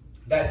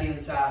 That's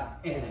inside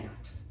and out.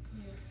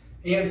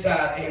 Yes.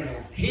 Inside and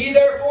out. He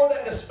therefore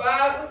that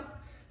despiseth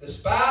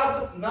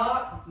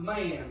not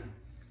man,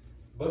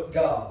 but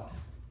God.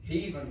 He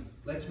even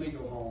lets me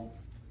go home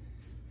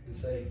and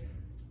say,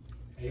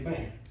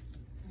 amen.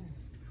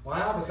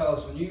 Why?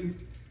 Because when you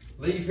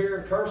leave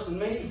here cursing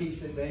me, He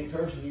said, they ain't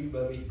cursing you,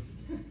 Bubby.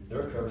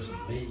 They're cursing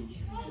me.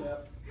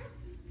 Yep.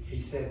 He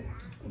said,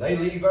 when they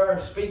leave there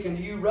speaking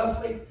to you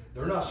roughly,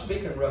 they're not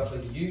speaking roughly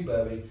to you,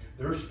 Bubby.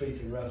 They're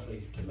speaking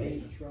roughly to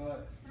me. That's right.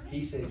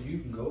 He said, you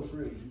can go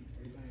free.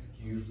 Amen.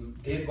 You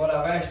did what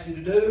I've asked you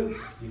to do.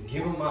 You've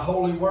given my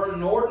holy word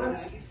and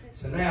ordinance.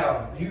 So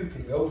now you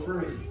can go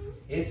free.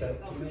 It's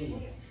up to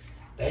me.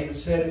 David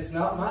said, it's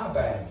not my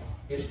battle.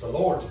 It's the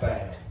Lord's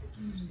battle.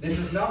 This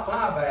is not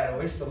my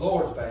battle. It's the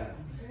Lord's battle.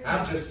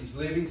 I'm just his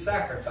living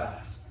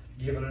sacrifice,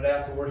 giving it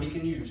out to where he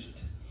can use it.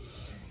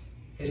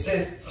 It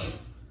says,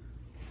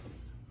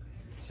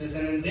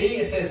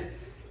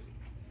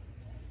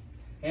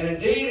 and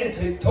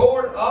indeed,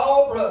 toward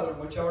all brethren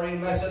which are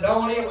in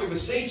Macedonia, we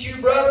beseech you,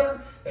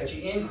 brethren, that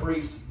you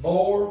increase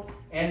more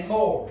and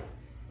more,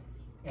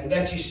 and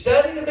that you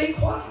study to be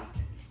quiet,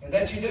 and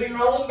that you do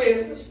your own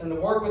business, and to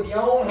work with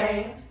your own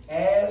hands,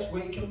 as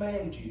we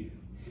command you.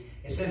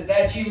 It says,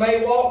 that you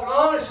may walk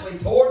honestly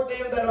toward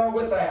them that are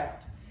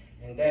without,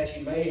 and that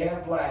you may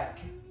have lack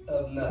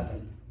of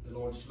nothing. The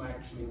Lord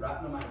smacks me right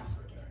in the mouth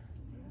right there.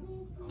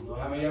 I don't know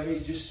how many of you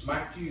just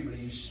smacked you, but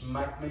he just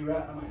smacked me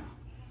right in the mouth.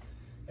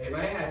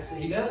 Amen.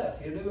 He does.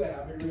 He'll do it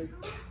out here.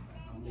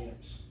 On the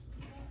lips.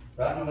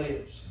 Right on the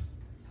lips.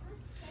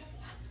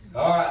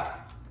 All right.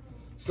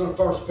 Let's go to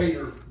 1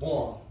 Peter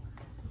 1.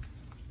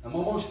 I'm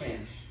almost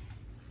finished.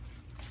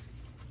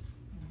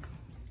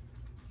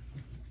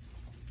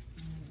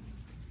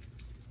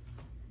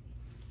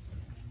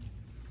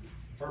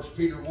 First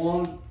Peter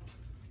 1.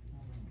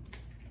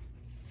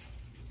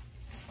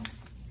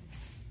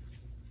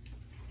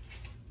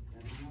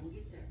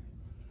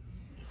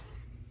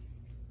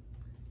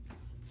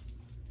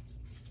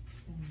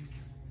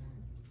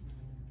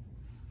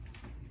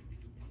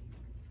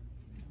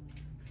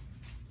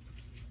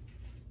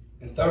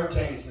 And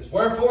 13 says,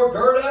 wherefore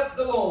gird up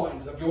the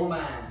loins of your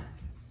mind.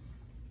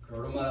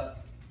 Gird them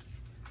up.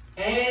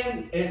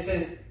 And it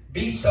says,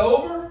 be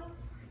sober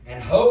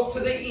and hope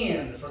to the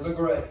end for the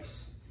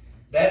grace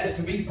that is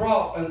to be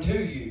brought unto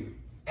you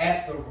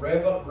at the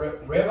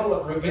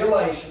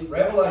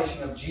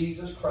revelation of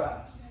Jesus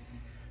Christ.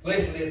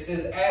 Listen, it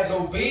says, as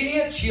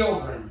obedient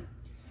children,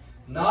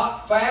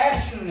 not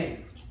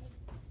fashioning.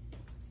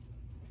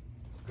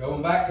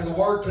 Going back to the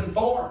word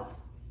conform.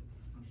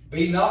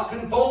 Be not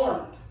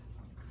conformed.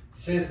 It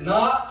says,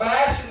 not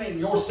fashioning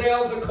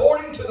yourselves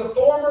according to the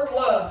former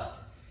lust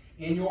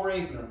in your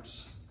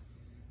ignorance.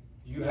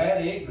 You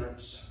had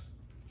ignorance.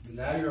 And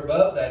now you're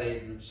above that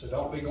ignorance. So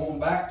don't be going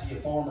back to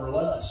your former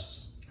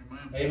lusts.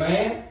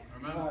 Amen?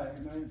 Amen.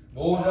 Amen.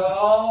 Boys are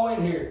all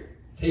in here.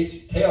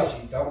 Tells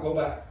you, don't go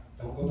back.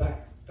 Don't go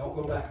back. Don't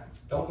go back.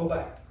 Don't go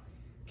back.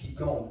 Keep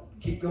going.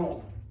 Keep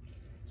going.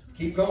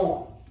 Keep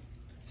going.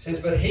 It says,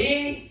 but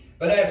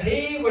as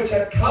he which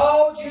hath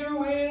called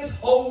you is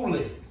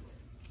holy.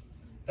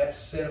 That's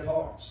set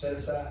apart, set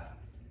aside,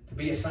 to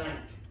be a saint.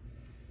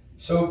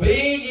 So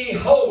be ye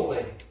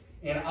holy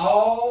in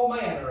all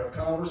manner of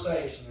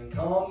conversation. And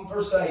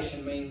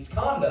conversation means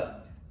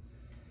conduct.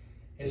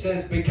 It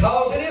says,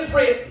 because it is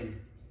written,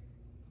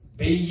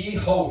 be ye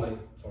holy,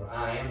 for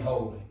I am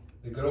holy.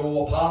 The good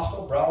old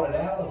apostle brought it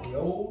out of the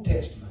Old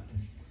Testament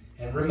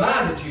and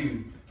reminded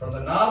you from the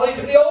knowledge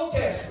of the Old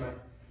Testament.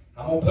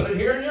 I'm going to put it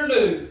here in your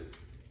new.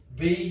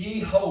 Be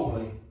ye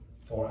holy,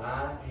 for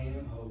I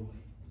am holy.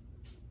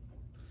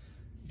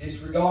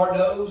 Disregard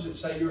those that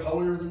say you're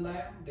holier than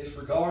thou.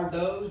 Disregard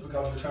those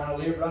because you're trying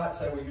to live right.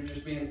 Say, well, you're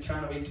just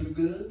trying to be too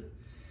good.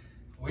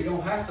 We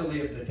don't have to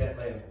live at that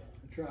level.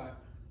 That's right.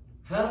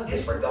 Huh?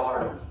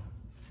 Disregard them.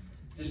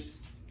 Just,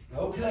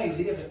 okay,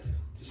 live it.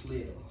 Just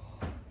live it.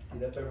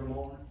 Get up every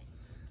morning.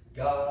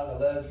 God, I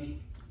love you.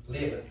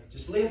 Live it.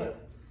 Just live it.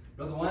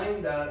 Brother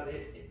Wayne,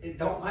 it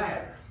don't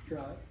matter.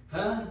 That's right.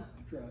 Huh?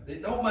 That's right.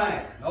 It don't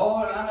matter. Oh,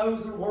 I know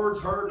the words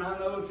hurt, and I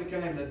know it's a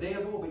kind of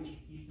devil, but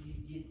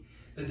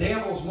the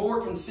devil's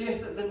more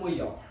consistent than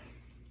we are.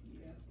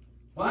 Yeah.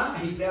 Why?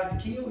 He's out to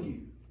kill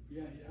you.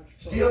 Yeah.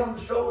 Steal and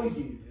destroy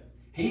you.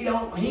 He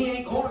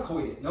ain't going to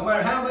quit. No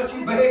matter how much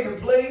you beg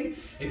and plead,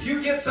 if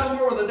you get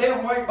somewhere where the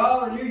devil ain't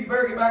bothering you, you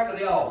better get back to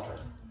the altar.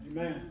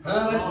 Amen.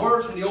 Huh? That's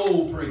words from the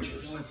old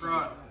preachers. That's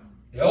right.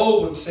 The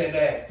old ones said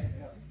that.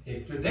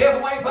 If the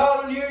devil ain't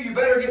bothering you, you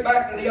better get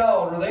back to the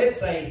altar. They'd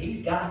say,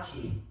 he's got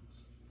you.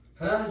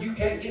 Huh? You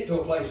can't get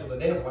to a place where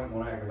the devil ain't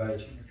going to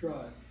aggravate you. That's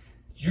right.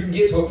 You can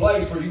get to a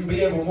place where you can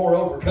be able to more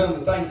overcome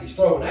the things he's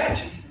throwing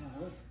at you.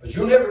 But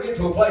you'll never get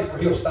to a place where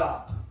he'll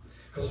stop.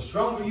 Because the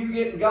stronger you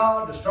get in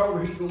God, the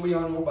stronger he's going to be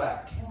on your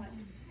back.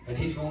 And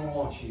he's going to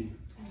want you.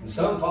 And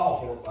some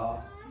fall for it,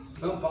 Bob.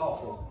 Some fall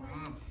for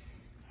it.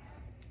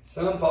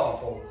 Some fall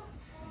for it.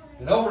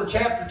 And over in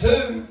chapter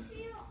 2,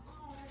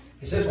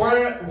 it says,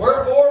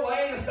 wherefore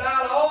laying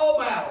aside all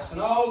malice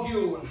and all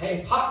guile and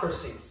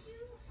hypocrisies,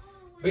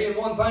 being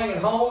one thing at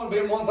home and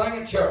being one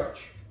thing at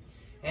church,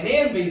 and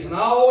envies and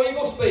all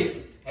evil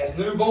speaking, as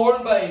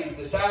newborn babes,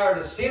 desire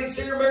the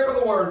sincere milk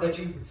of the word, that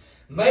you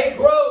may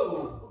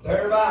grow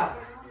thereby.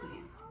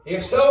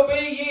 If so be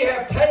ye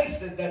have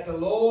tasted that the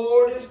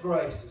Lord is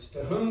gracious,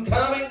 to whom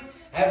coming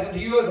as unto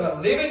you as a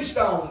living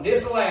stone,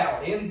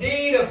 disallowed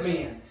indeed of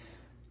men,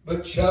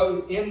 but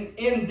chosen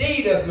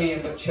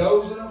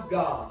of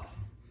God.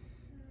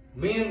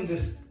 Men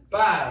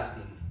despised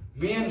him,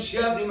 Men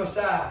shoved him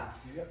aside.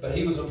 But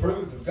he was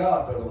approved of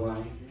God, Brother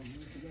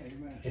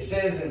Wayne. It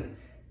says,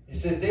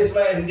 this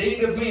lad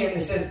indeed of men,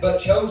 it says, but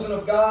chosen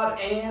of God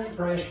and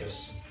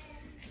precious.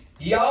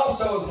 Ye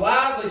also as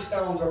lively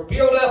stones are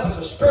built up as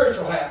a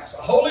spiritual house, a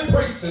holy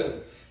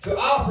priesthood, to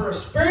offer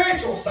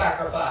spiritual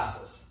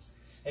sacrifices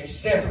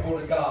acceptable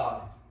to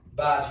God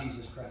by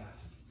Jesus Christ.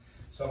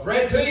 So I've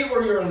read to you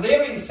where you're a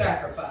living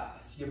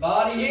sacrifice. Your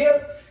body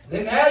is.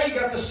 Then now you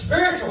got the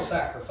spiritual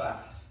sacrifice.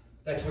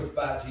 That's what's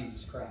by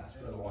Jesus Christ,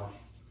 Brother Wayne.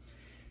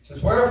 It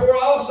says, wherefore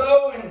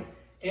also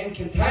and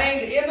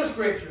contained in the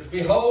Scriptures,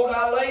 behold,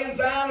 I lay in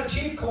Zion a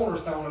chief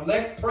cornerstone,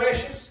 elect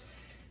precious,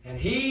 and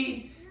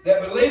he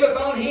that believeth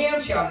on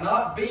him shall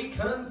not be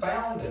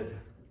confounded.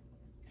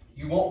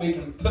 You won't be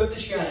put to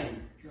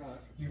shame.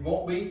 You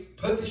won't be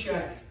put to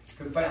shame.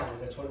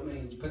 Confounded, that's what it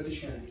means, put to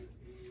shame.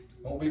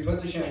 Won't be put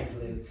to shame for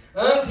this.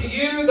 Unto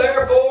you,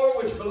 therefore,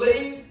 which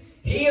believe,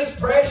 he is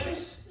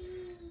precious.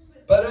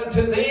 But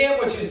unto them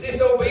which is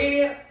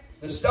disobedient,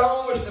 the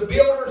stone which the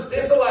builders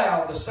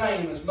disallowed, the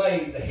same is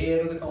made the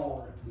head of the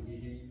corner.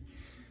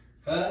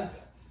 Huh?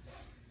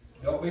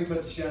 Don't be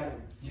put to shame.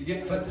 You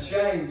get put to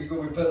shame, you're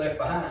going to be put left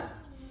behind.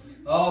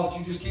 Oh, but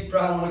you just keep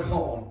right on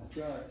going.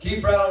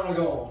 Keep right on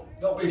going.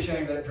 Don't be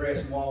ashamed of that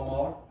dress in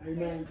Walmart.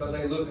 Amen. Because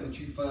they're looking at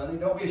you funny.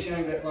 Don't be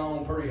ashamed of that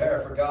long, pretty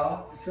hair for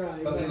God.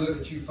 Because they look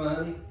at you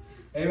funny.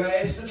 Amen.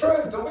 It's the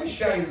truth. Don't be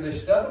ashamed of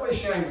this stuff. Don't be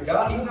ashamed of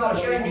God. He's not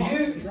ashamed of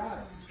you.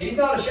 He's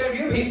not ashamed of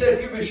you. He said,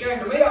 if you be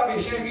ashamed of me, I'll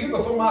be ashamed of you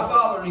before my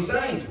Father and His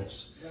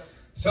angels.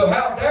 So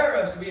how dare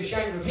us to be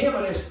ashamed of Him?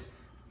 And it's,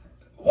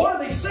 what are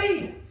they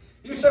seeing?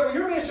 You say, well,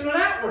 you're mentioning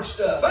outward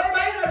stuff. Hey,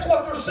 man, that's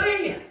what they're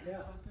seeing.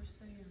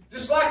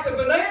 Just like the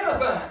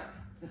banana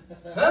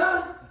thing.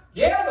 Huh?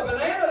 Yeah, the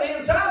banana, the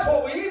inside's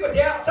what we eat, but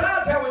the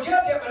outside's how we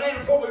judge that banana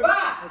before we buy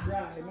it. That's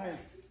right, amen.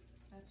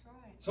 That's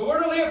right. So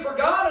we're to live for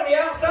God on the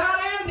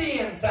outside and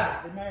the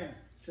inside. Amen.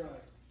 That's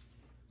right.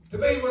 To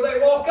be where they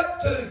walk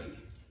up to you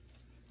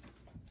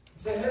and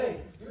say,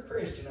 hey, you're a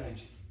Christian, ain't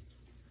you?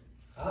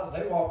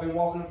 They've all been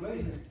walking up to me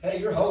and saying, hey,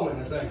 you're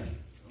holiness, ain't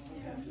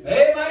you?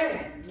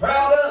 Amen.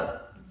 Proud of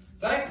it.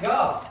 Thank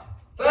God.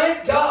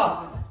 Thank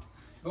God.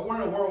 But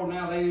we're in a world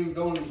now they ain't even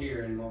going to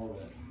care anymore.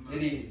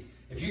 It is.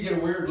 If you get a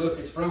weird look,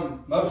 it's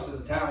from, most of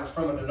the time, it's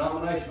from a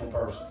denominational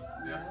person.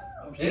 Yeah.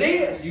 It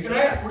is. You can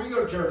ask, where you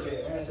go to church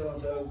at? Ask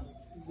so-and-so,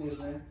 this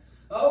and that.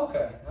 Oh,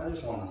 okay. I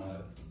just want to know.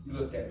 You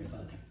looked at me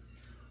funny.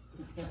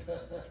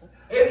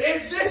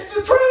 It's just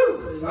the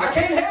truth. I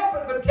can't help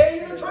it but tell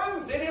you the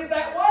truth. It is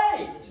that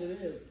way. Yes,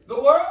 it is.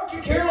 The world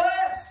can care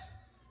less.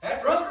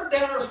 That drunkard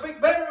down there will speak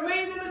better to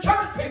me than the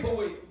church people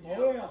will.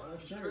 Oh, yeah.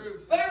 That's true.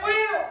 They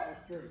will.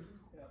 That's true.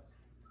 Yeah.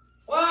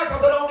 Why?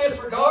 Because I don't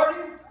disregard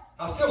him.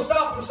 I'll still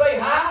stop and say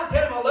hi,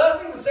 tell him I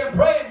love him, and say I'm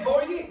praying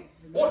for you.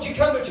 Won't you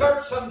come to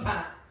church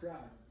sometime? Right.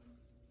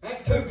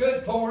 Ain't too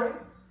good for him.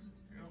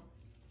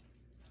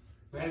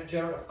 Man, it's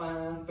just a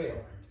fine fella.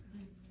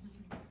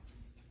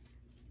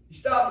 You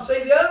stop and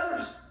see the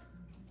others.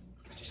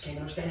 I just can't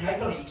understand how he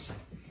believes.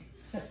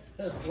 I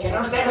just can't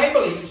understand how he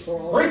believes.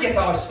 Where he gets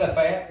all this stuff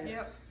at.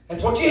 Yep.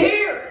 That's what you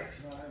hear.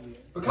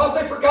 Because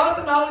they forgot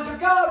the knowledge of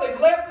God. They've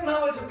left the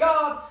knowledge of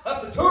God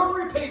up to 2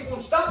 or 3 people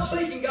and stopped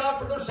seeking God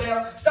for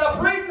themselves.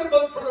 Stopped reading the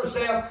book for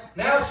themselves.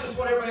 Now it's just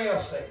what everybody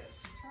else says.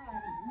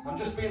 I'm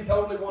just being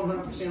totally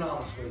 100%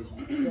 honest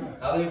with you.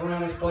 I live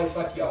around this place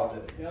like y'all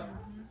do.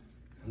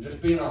 I'm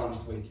just being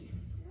honest with you.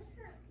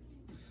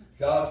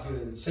 God's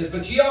good. It says,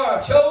 but ye are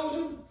a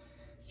chosen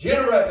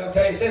generation.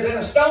 Okay, it says, and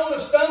a stone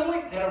of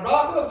stumbling and a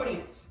rock of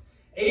offense.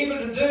 Even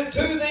to do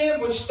to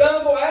them which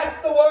stumble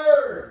at the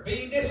word,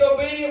 being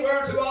disobedient,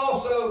 whereunto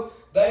also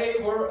they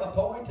were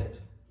appointed. It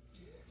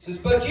says,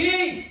 but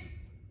ye,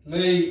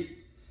 me,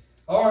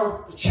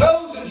 are a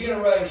chosen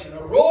generation,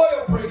 a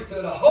royal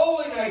priesthood, a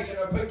holy nation,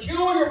 a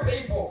peculiar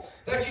people,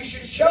 that ye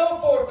should show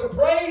forth the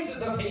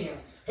praises of him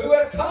who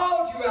hath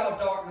called you out of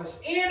darkness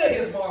into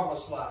his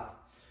marvelous light,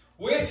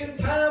 which in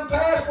time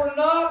past were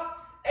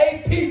not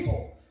a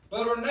people,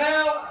 but are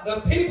now the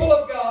people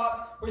of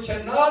God, which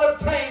had not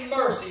obtained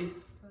mercy,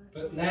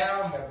 but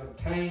now have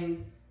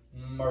obtained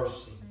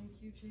mercy. Thank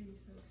you,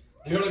 Jesus.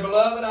 Dearly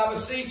beloved, I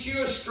beseech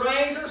you as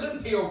strangers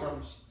and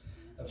pilgrims,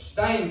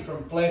 abstain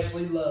from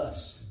fleshly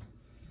lusts,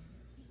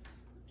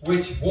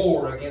 which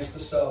war against the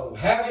soul,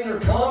 having your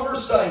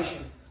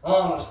conversation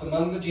honest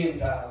among the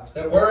Gentiles,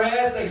 that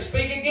whereas they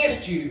speak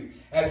against you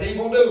as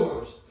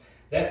evildoers,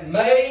 that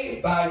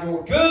may by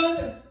your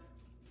good...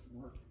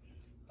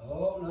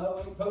 Oh, no,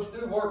 we ain't supposed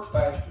to do works,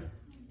 Pastor.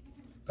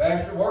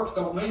 Pastor, works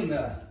don't mean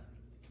nothing.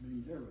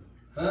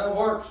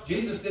 Works.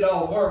 Jesus did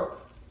all the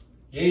work.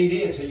 Yeah, he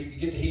did, so you could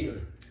get to hear.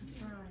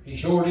 Right. He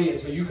sure did,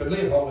 so you could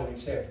live holy and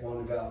acceptable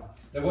unto God.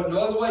 There wasn't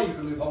no other way you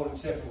could live holy and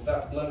acceptable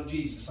without the blood of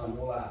Jesus on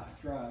your life.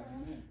 That's right.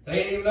 Amen. There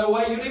ain't even no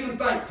way you'd even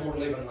think toward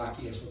living like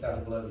this without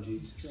the blood of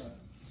Jesus. That's right.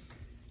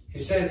 He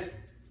says,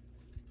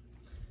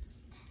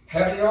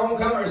 having your own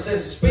comfort, it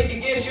says, speak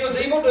against you as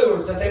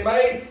evildoers, that they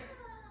may,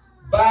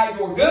 by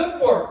your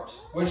good works,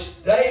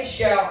 which they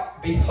shall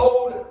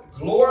behold,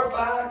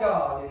 glorify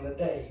God in the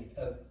day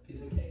of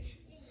visitation.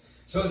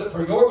 So is it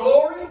for your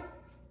glory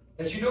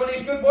that you're doing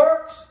these good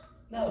works?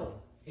 No,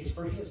 it's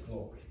for His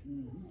glory.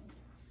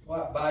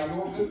 Why? By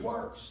your good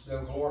works,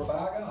 they'll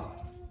glorify God,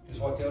 is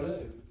what they'll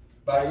do.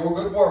 By your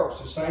good works,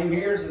 the same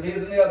here as it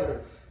is in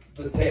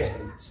the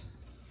Testaments.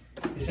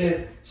 It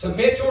says,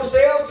 submit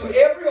yourselves to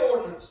every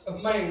ordinance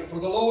of man for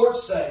the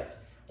Lord's sake,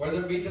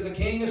 whether it be to the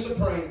king as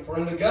supreme, for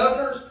unto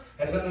governors,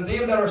 as unto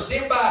them that are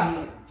sent by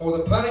him, for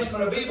the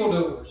punishment of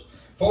evildoers,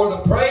 for the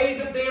praise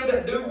of them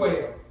that do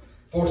well.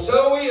 For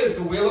so is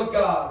the will of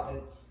God,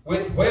 that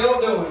with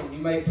well-doing you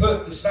may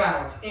put to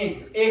silence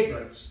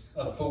ignorance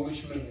of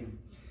foolish men.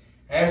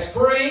 As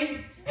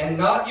free and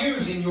not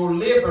using your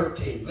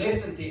liberty.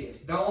 Listen to this.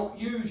 Don't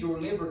use your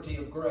liberty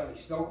of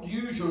grace. Don't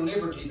use your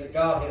liberty that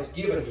God has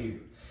given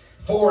you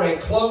for a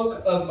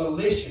cloak of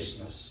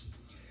maliciousness.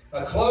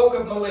 A cloak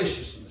of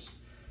maliciousness.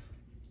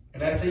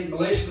 And that's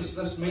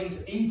maliciousness means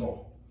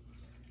evil.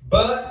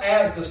 But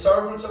as the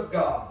servants of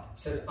God. It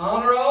says,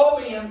 honor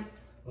all men,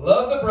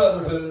 love the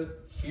brotherhood,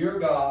 fear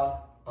God,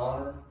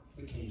 honor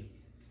the king.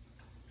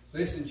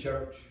 Listen,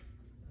 church.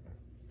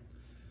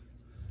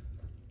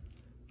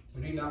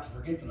 We need not to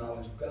forget the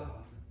knowledge of God.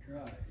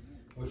 Right.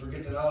 We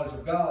forget the knowledge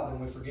of God, then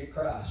we forget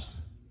Christ.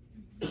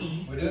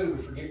 We do.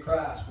 We forget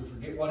Christ. We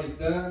forget what He's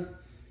done.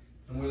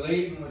 And we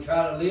leave and we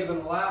try to live in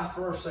a life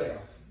for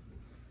ourselves.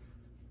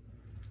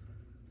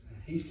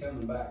 He's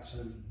coming back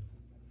soon.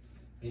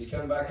 He's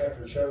coming back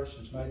after a church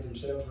that's made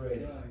themselves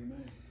ready. Yeah,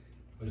 amen.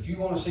 But if you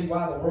want to see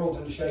why the world's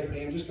in the shape it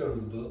is, just go to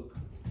the book.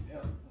 Yeah.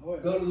 Oh,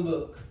 yeah. Go to the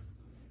book.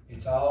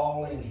 It's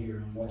all in here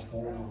and what's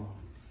going on.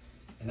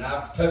 And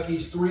I've took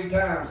these 3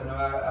 times, and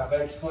I've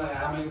explained.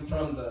 I mean,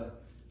 from the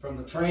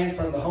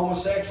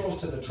homosexuals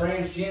to the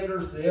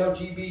transgenders, to the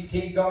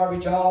LGBT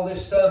garbage, all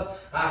this stuff.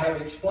 I have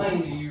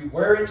explained to you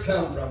where it's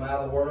come from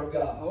out of the Word of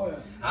God. Oh, yeah.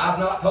 I've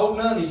not told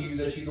none of you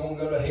that you're going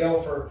to go to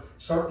hell for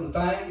certain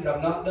things.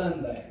 I've not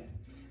done that,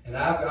 and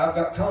I've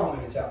got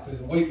comments out through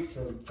the week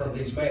from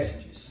these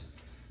messages.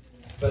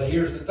 But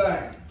here's the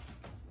thing: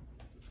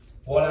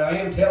 what I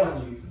am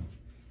telling you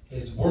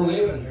is we're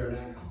living here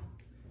now.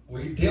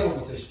 We're dealing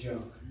with this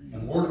junk,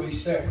 and we're to be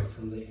separate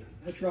from them.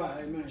 That's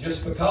right, amen.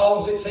 Just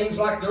because it seems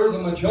like they're the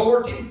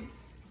majority,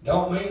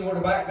 don't mean we're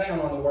to back down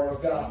on the Word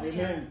of God.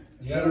 Amen.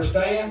 You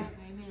understand?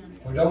 Amen.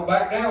 We don't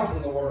back down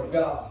from the Word of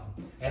God.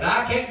 And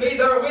I can't be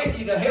there with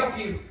you to help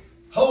you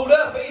hold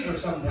up either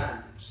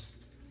sometimes.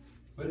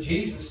 But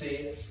Jesus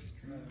is.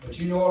 But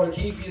you know what will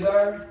keep you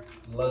there?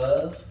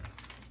 Love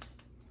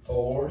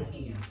for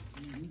Him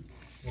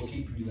will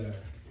keep you there.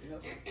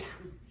 Yep.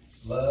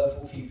 Love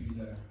will keep you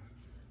there.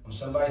 When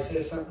somebody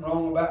says something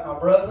wrong about my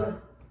brother,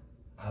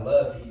 I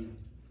love him.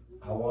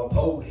 I will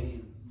uphold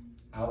him.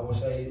 I will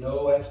say,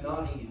 no, that's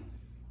not him.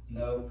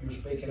 No, you're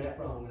speaking that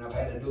wrong. And I've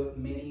had to do it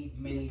many,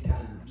 many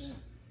times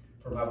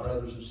for my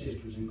brothers and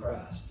sisters in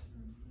Christ.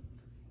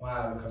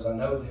 Why? Because I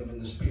know them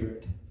in the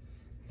Spirit.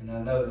 And I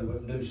know they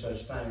wouldn't do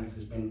such things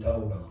as been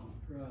told on.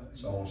 Right.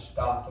 So I'll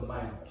stop the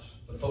mouths,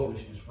 the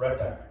foolishness right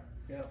there.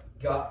 Yep.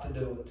 Got to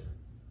do it.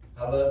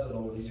 I love the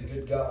Lord. He's a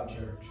good God,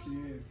 church.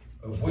 Yeah.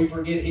 But if we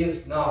forget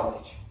His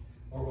knowledge,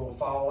 we're going to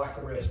fall like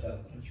the rest of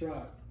them. That's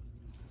right.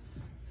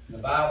 The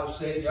Bible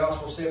said,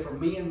 Joshua said, for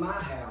me and my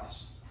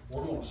house,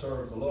 we're going to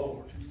serve the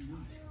Lord.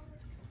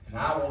 And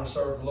I want to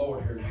serve the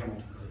Lord here in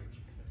Hamilton Creek.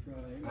 That's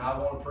right. I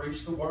want to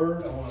preach the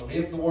Word. I want to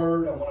live the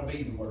Word. I want to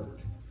be the Word.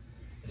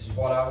 This is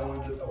what I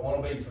want to do. I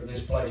want to be for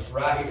this place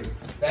right here.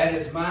 That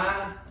is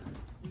my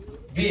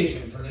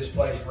vision for this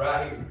place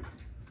right here.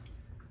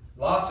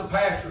 Lots of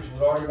pastors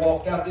would already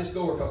walked out this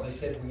door because they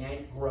said we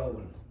ain't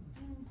growing.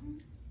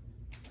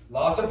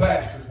 Lots of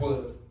pastors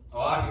would.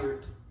 Oh, I hear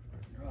it.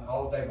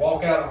 All they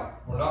walk out on.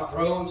 We're not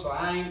growing, so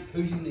I ain't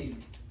who you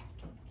need.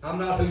 I'm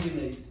not who you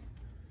need.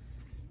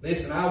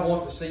 Listen, I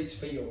want the seats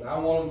filled. I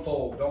want them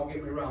full. Don't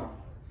get me wrong.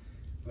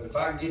 But if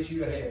I can get you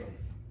to heaven,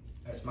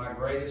 that's my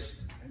greatest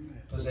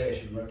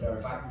possession right there.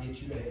 If I can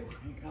get you to heaven.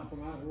 Ain't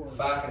compromise the word. If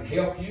I can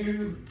help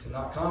you to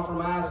not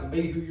compromise and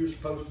be who you're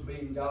supposed to be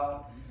in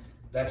God,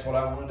 that's what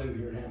I want to do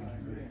here in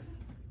Hamilton.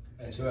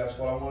 That's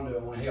what I want to do.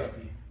 I want to help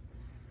you.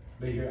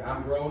 Be here.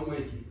 I'm growing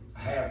with you. I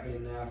have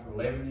been now for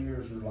 11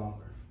 years or longer.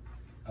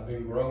 I've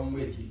been growing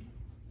with you.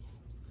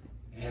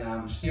 And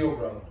I'm still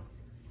growing.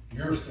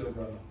 You're still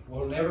growing.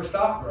 We'll never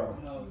stop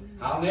growing. No.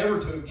 I'll never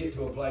get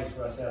to a place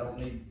where I say I don't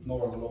need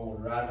more of the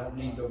Lord, or I don't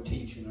need no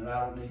teaching, or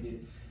I don't need it.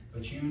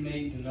 But you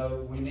need to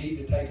know, we need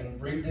to take and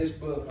read this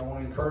book. I want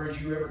to encourage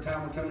you every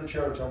time we come to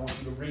church. I want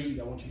you to read.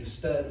 I want you to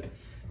study.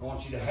 I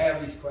want you to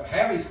have these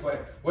questions.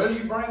 Whether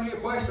you bring me a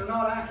question or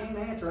not, I can't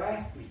answer.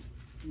 Ask me.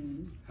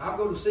 I'll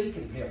go to seek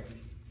and help you.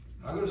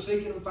 I'll go to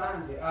seek and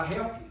find you. I'll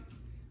help you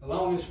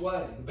along this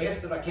way, the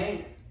best that I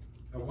can.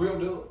 I will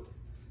do it.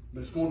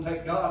 But it's going to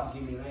take God to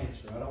give me an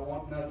answer. I don't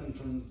want nothing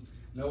from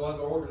no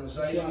other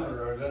organization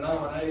or a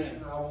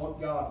denomination. I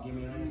want God to give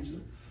me an answer.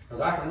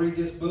 Because I can read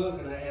this book,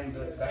 and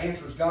the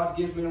answers God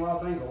gives me in a lot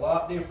of things are a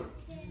lot different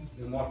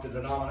than what the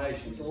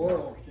denominations The is.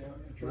 world.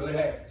 It really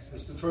has.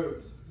 It's the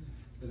truth.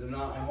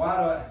 And why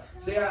do I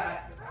see?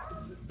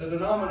 The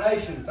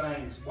denomination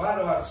things. Why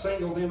do I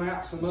single them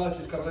out so much?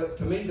 Is because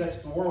to me that's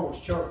the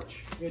world's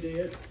church. It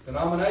is.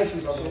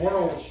 Denominations are the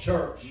world's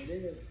church. It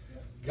is.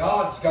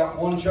 God's got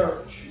one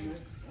church.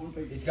 One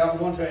people. He's got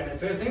one church. And if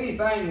there's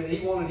anything that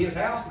He wanted His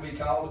house to be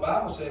called, the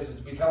Bible says it's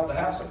to be called the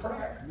house of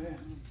prayer. Amen.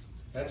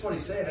 That's what He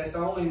said. That's the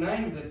only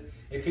name that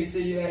if He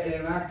see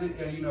and I could,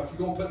 if you're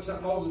going to put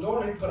something over the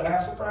door, He'd put a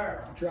house of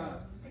prayer on. That's right.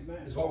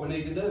 Amen. Is what we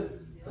need to do.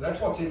 Because that's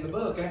what's in the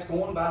book. That's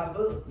going by the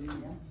book.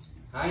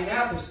 I ain't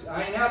out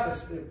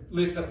to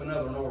lift up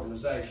another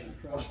organization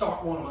or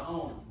start one of my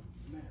own.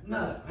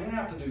 No, I ain't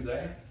out to do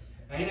that.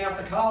 I ain't out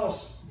to call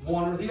us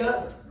one or the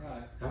other.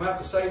 Right. I'm out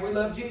to say we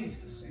love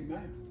Jesus.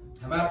 Amen.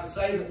 I'm out to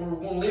say that we're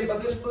going to live by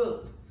this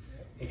book.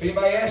 If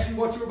anybody asks you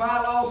what your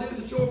bylaws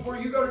is at where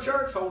you go to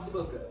church, hold the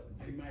book up.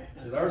 Amen.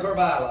 So there's our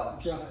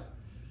bylaws. That's right.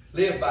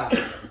 Live by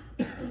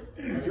it.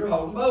 You're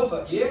holding both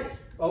of it. Yeah,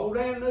 old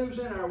and news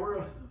in there.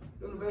 We're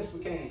doing the best we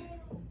can.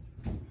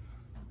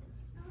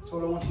 That's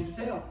what I want you to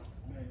tell them.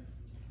 Amen.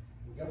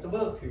 We got the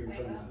book here in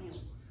front of us.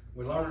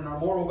 We're learning our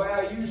moral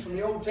values from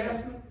the Old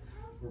Testament.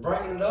 We're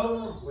bringing it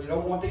over. We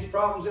don't want these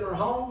problems in our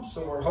homes,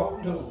 so we're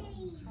holding to them.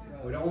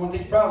 We don't want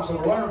these problems, so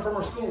we're learning from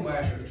our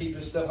schoolmaster to keep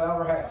this stuff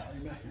out of our house.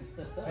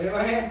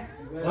 Amen.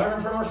 Amen?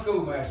 Learning from our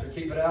schoolmaster to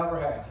keep it out of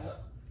our house.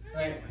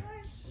 Amen.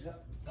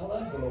 Yep. I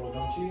love the Lord,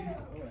 don't you?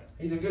 Oh, yeah.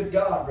 He's a good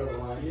God, Brother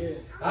Wayne. Yeah.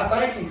 I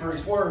thank Him for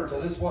His Word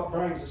because it's what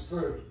brings us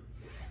through.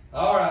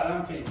 All right,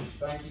 I'm finished.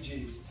 Thank you,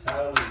 Jesus.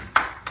 Hallelujah.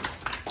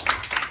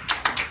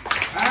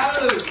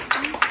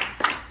 Hallelujah.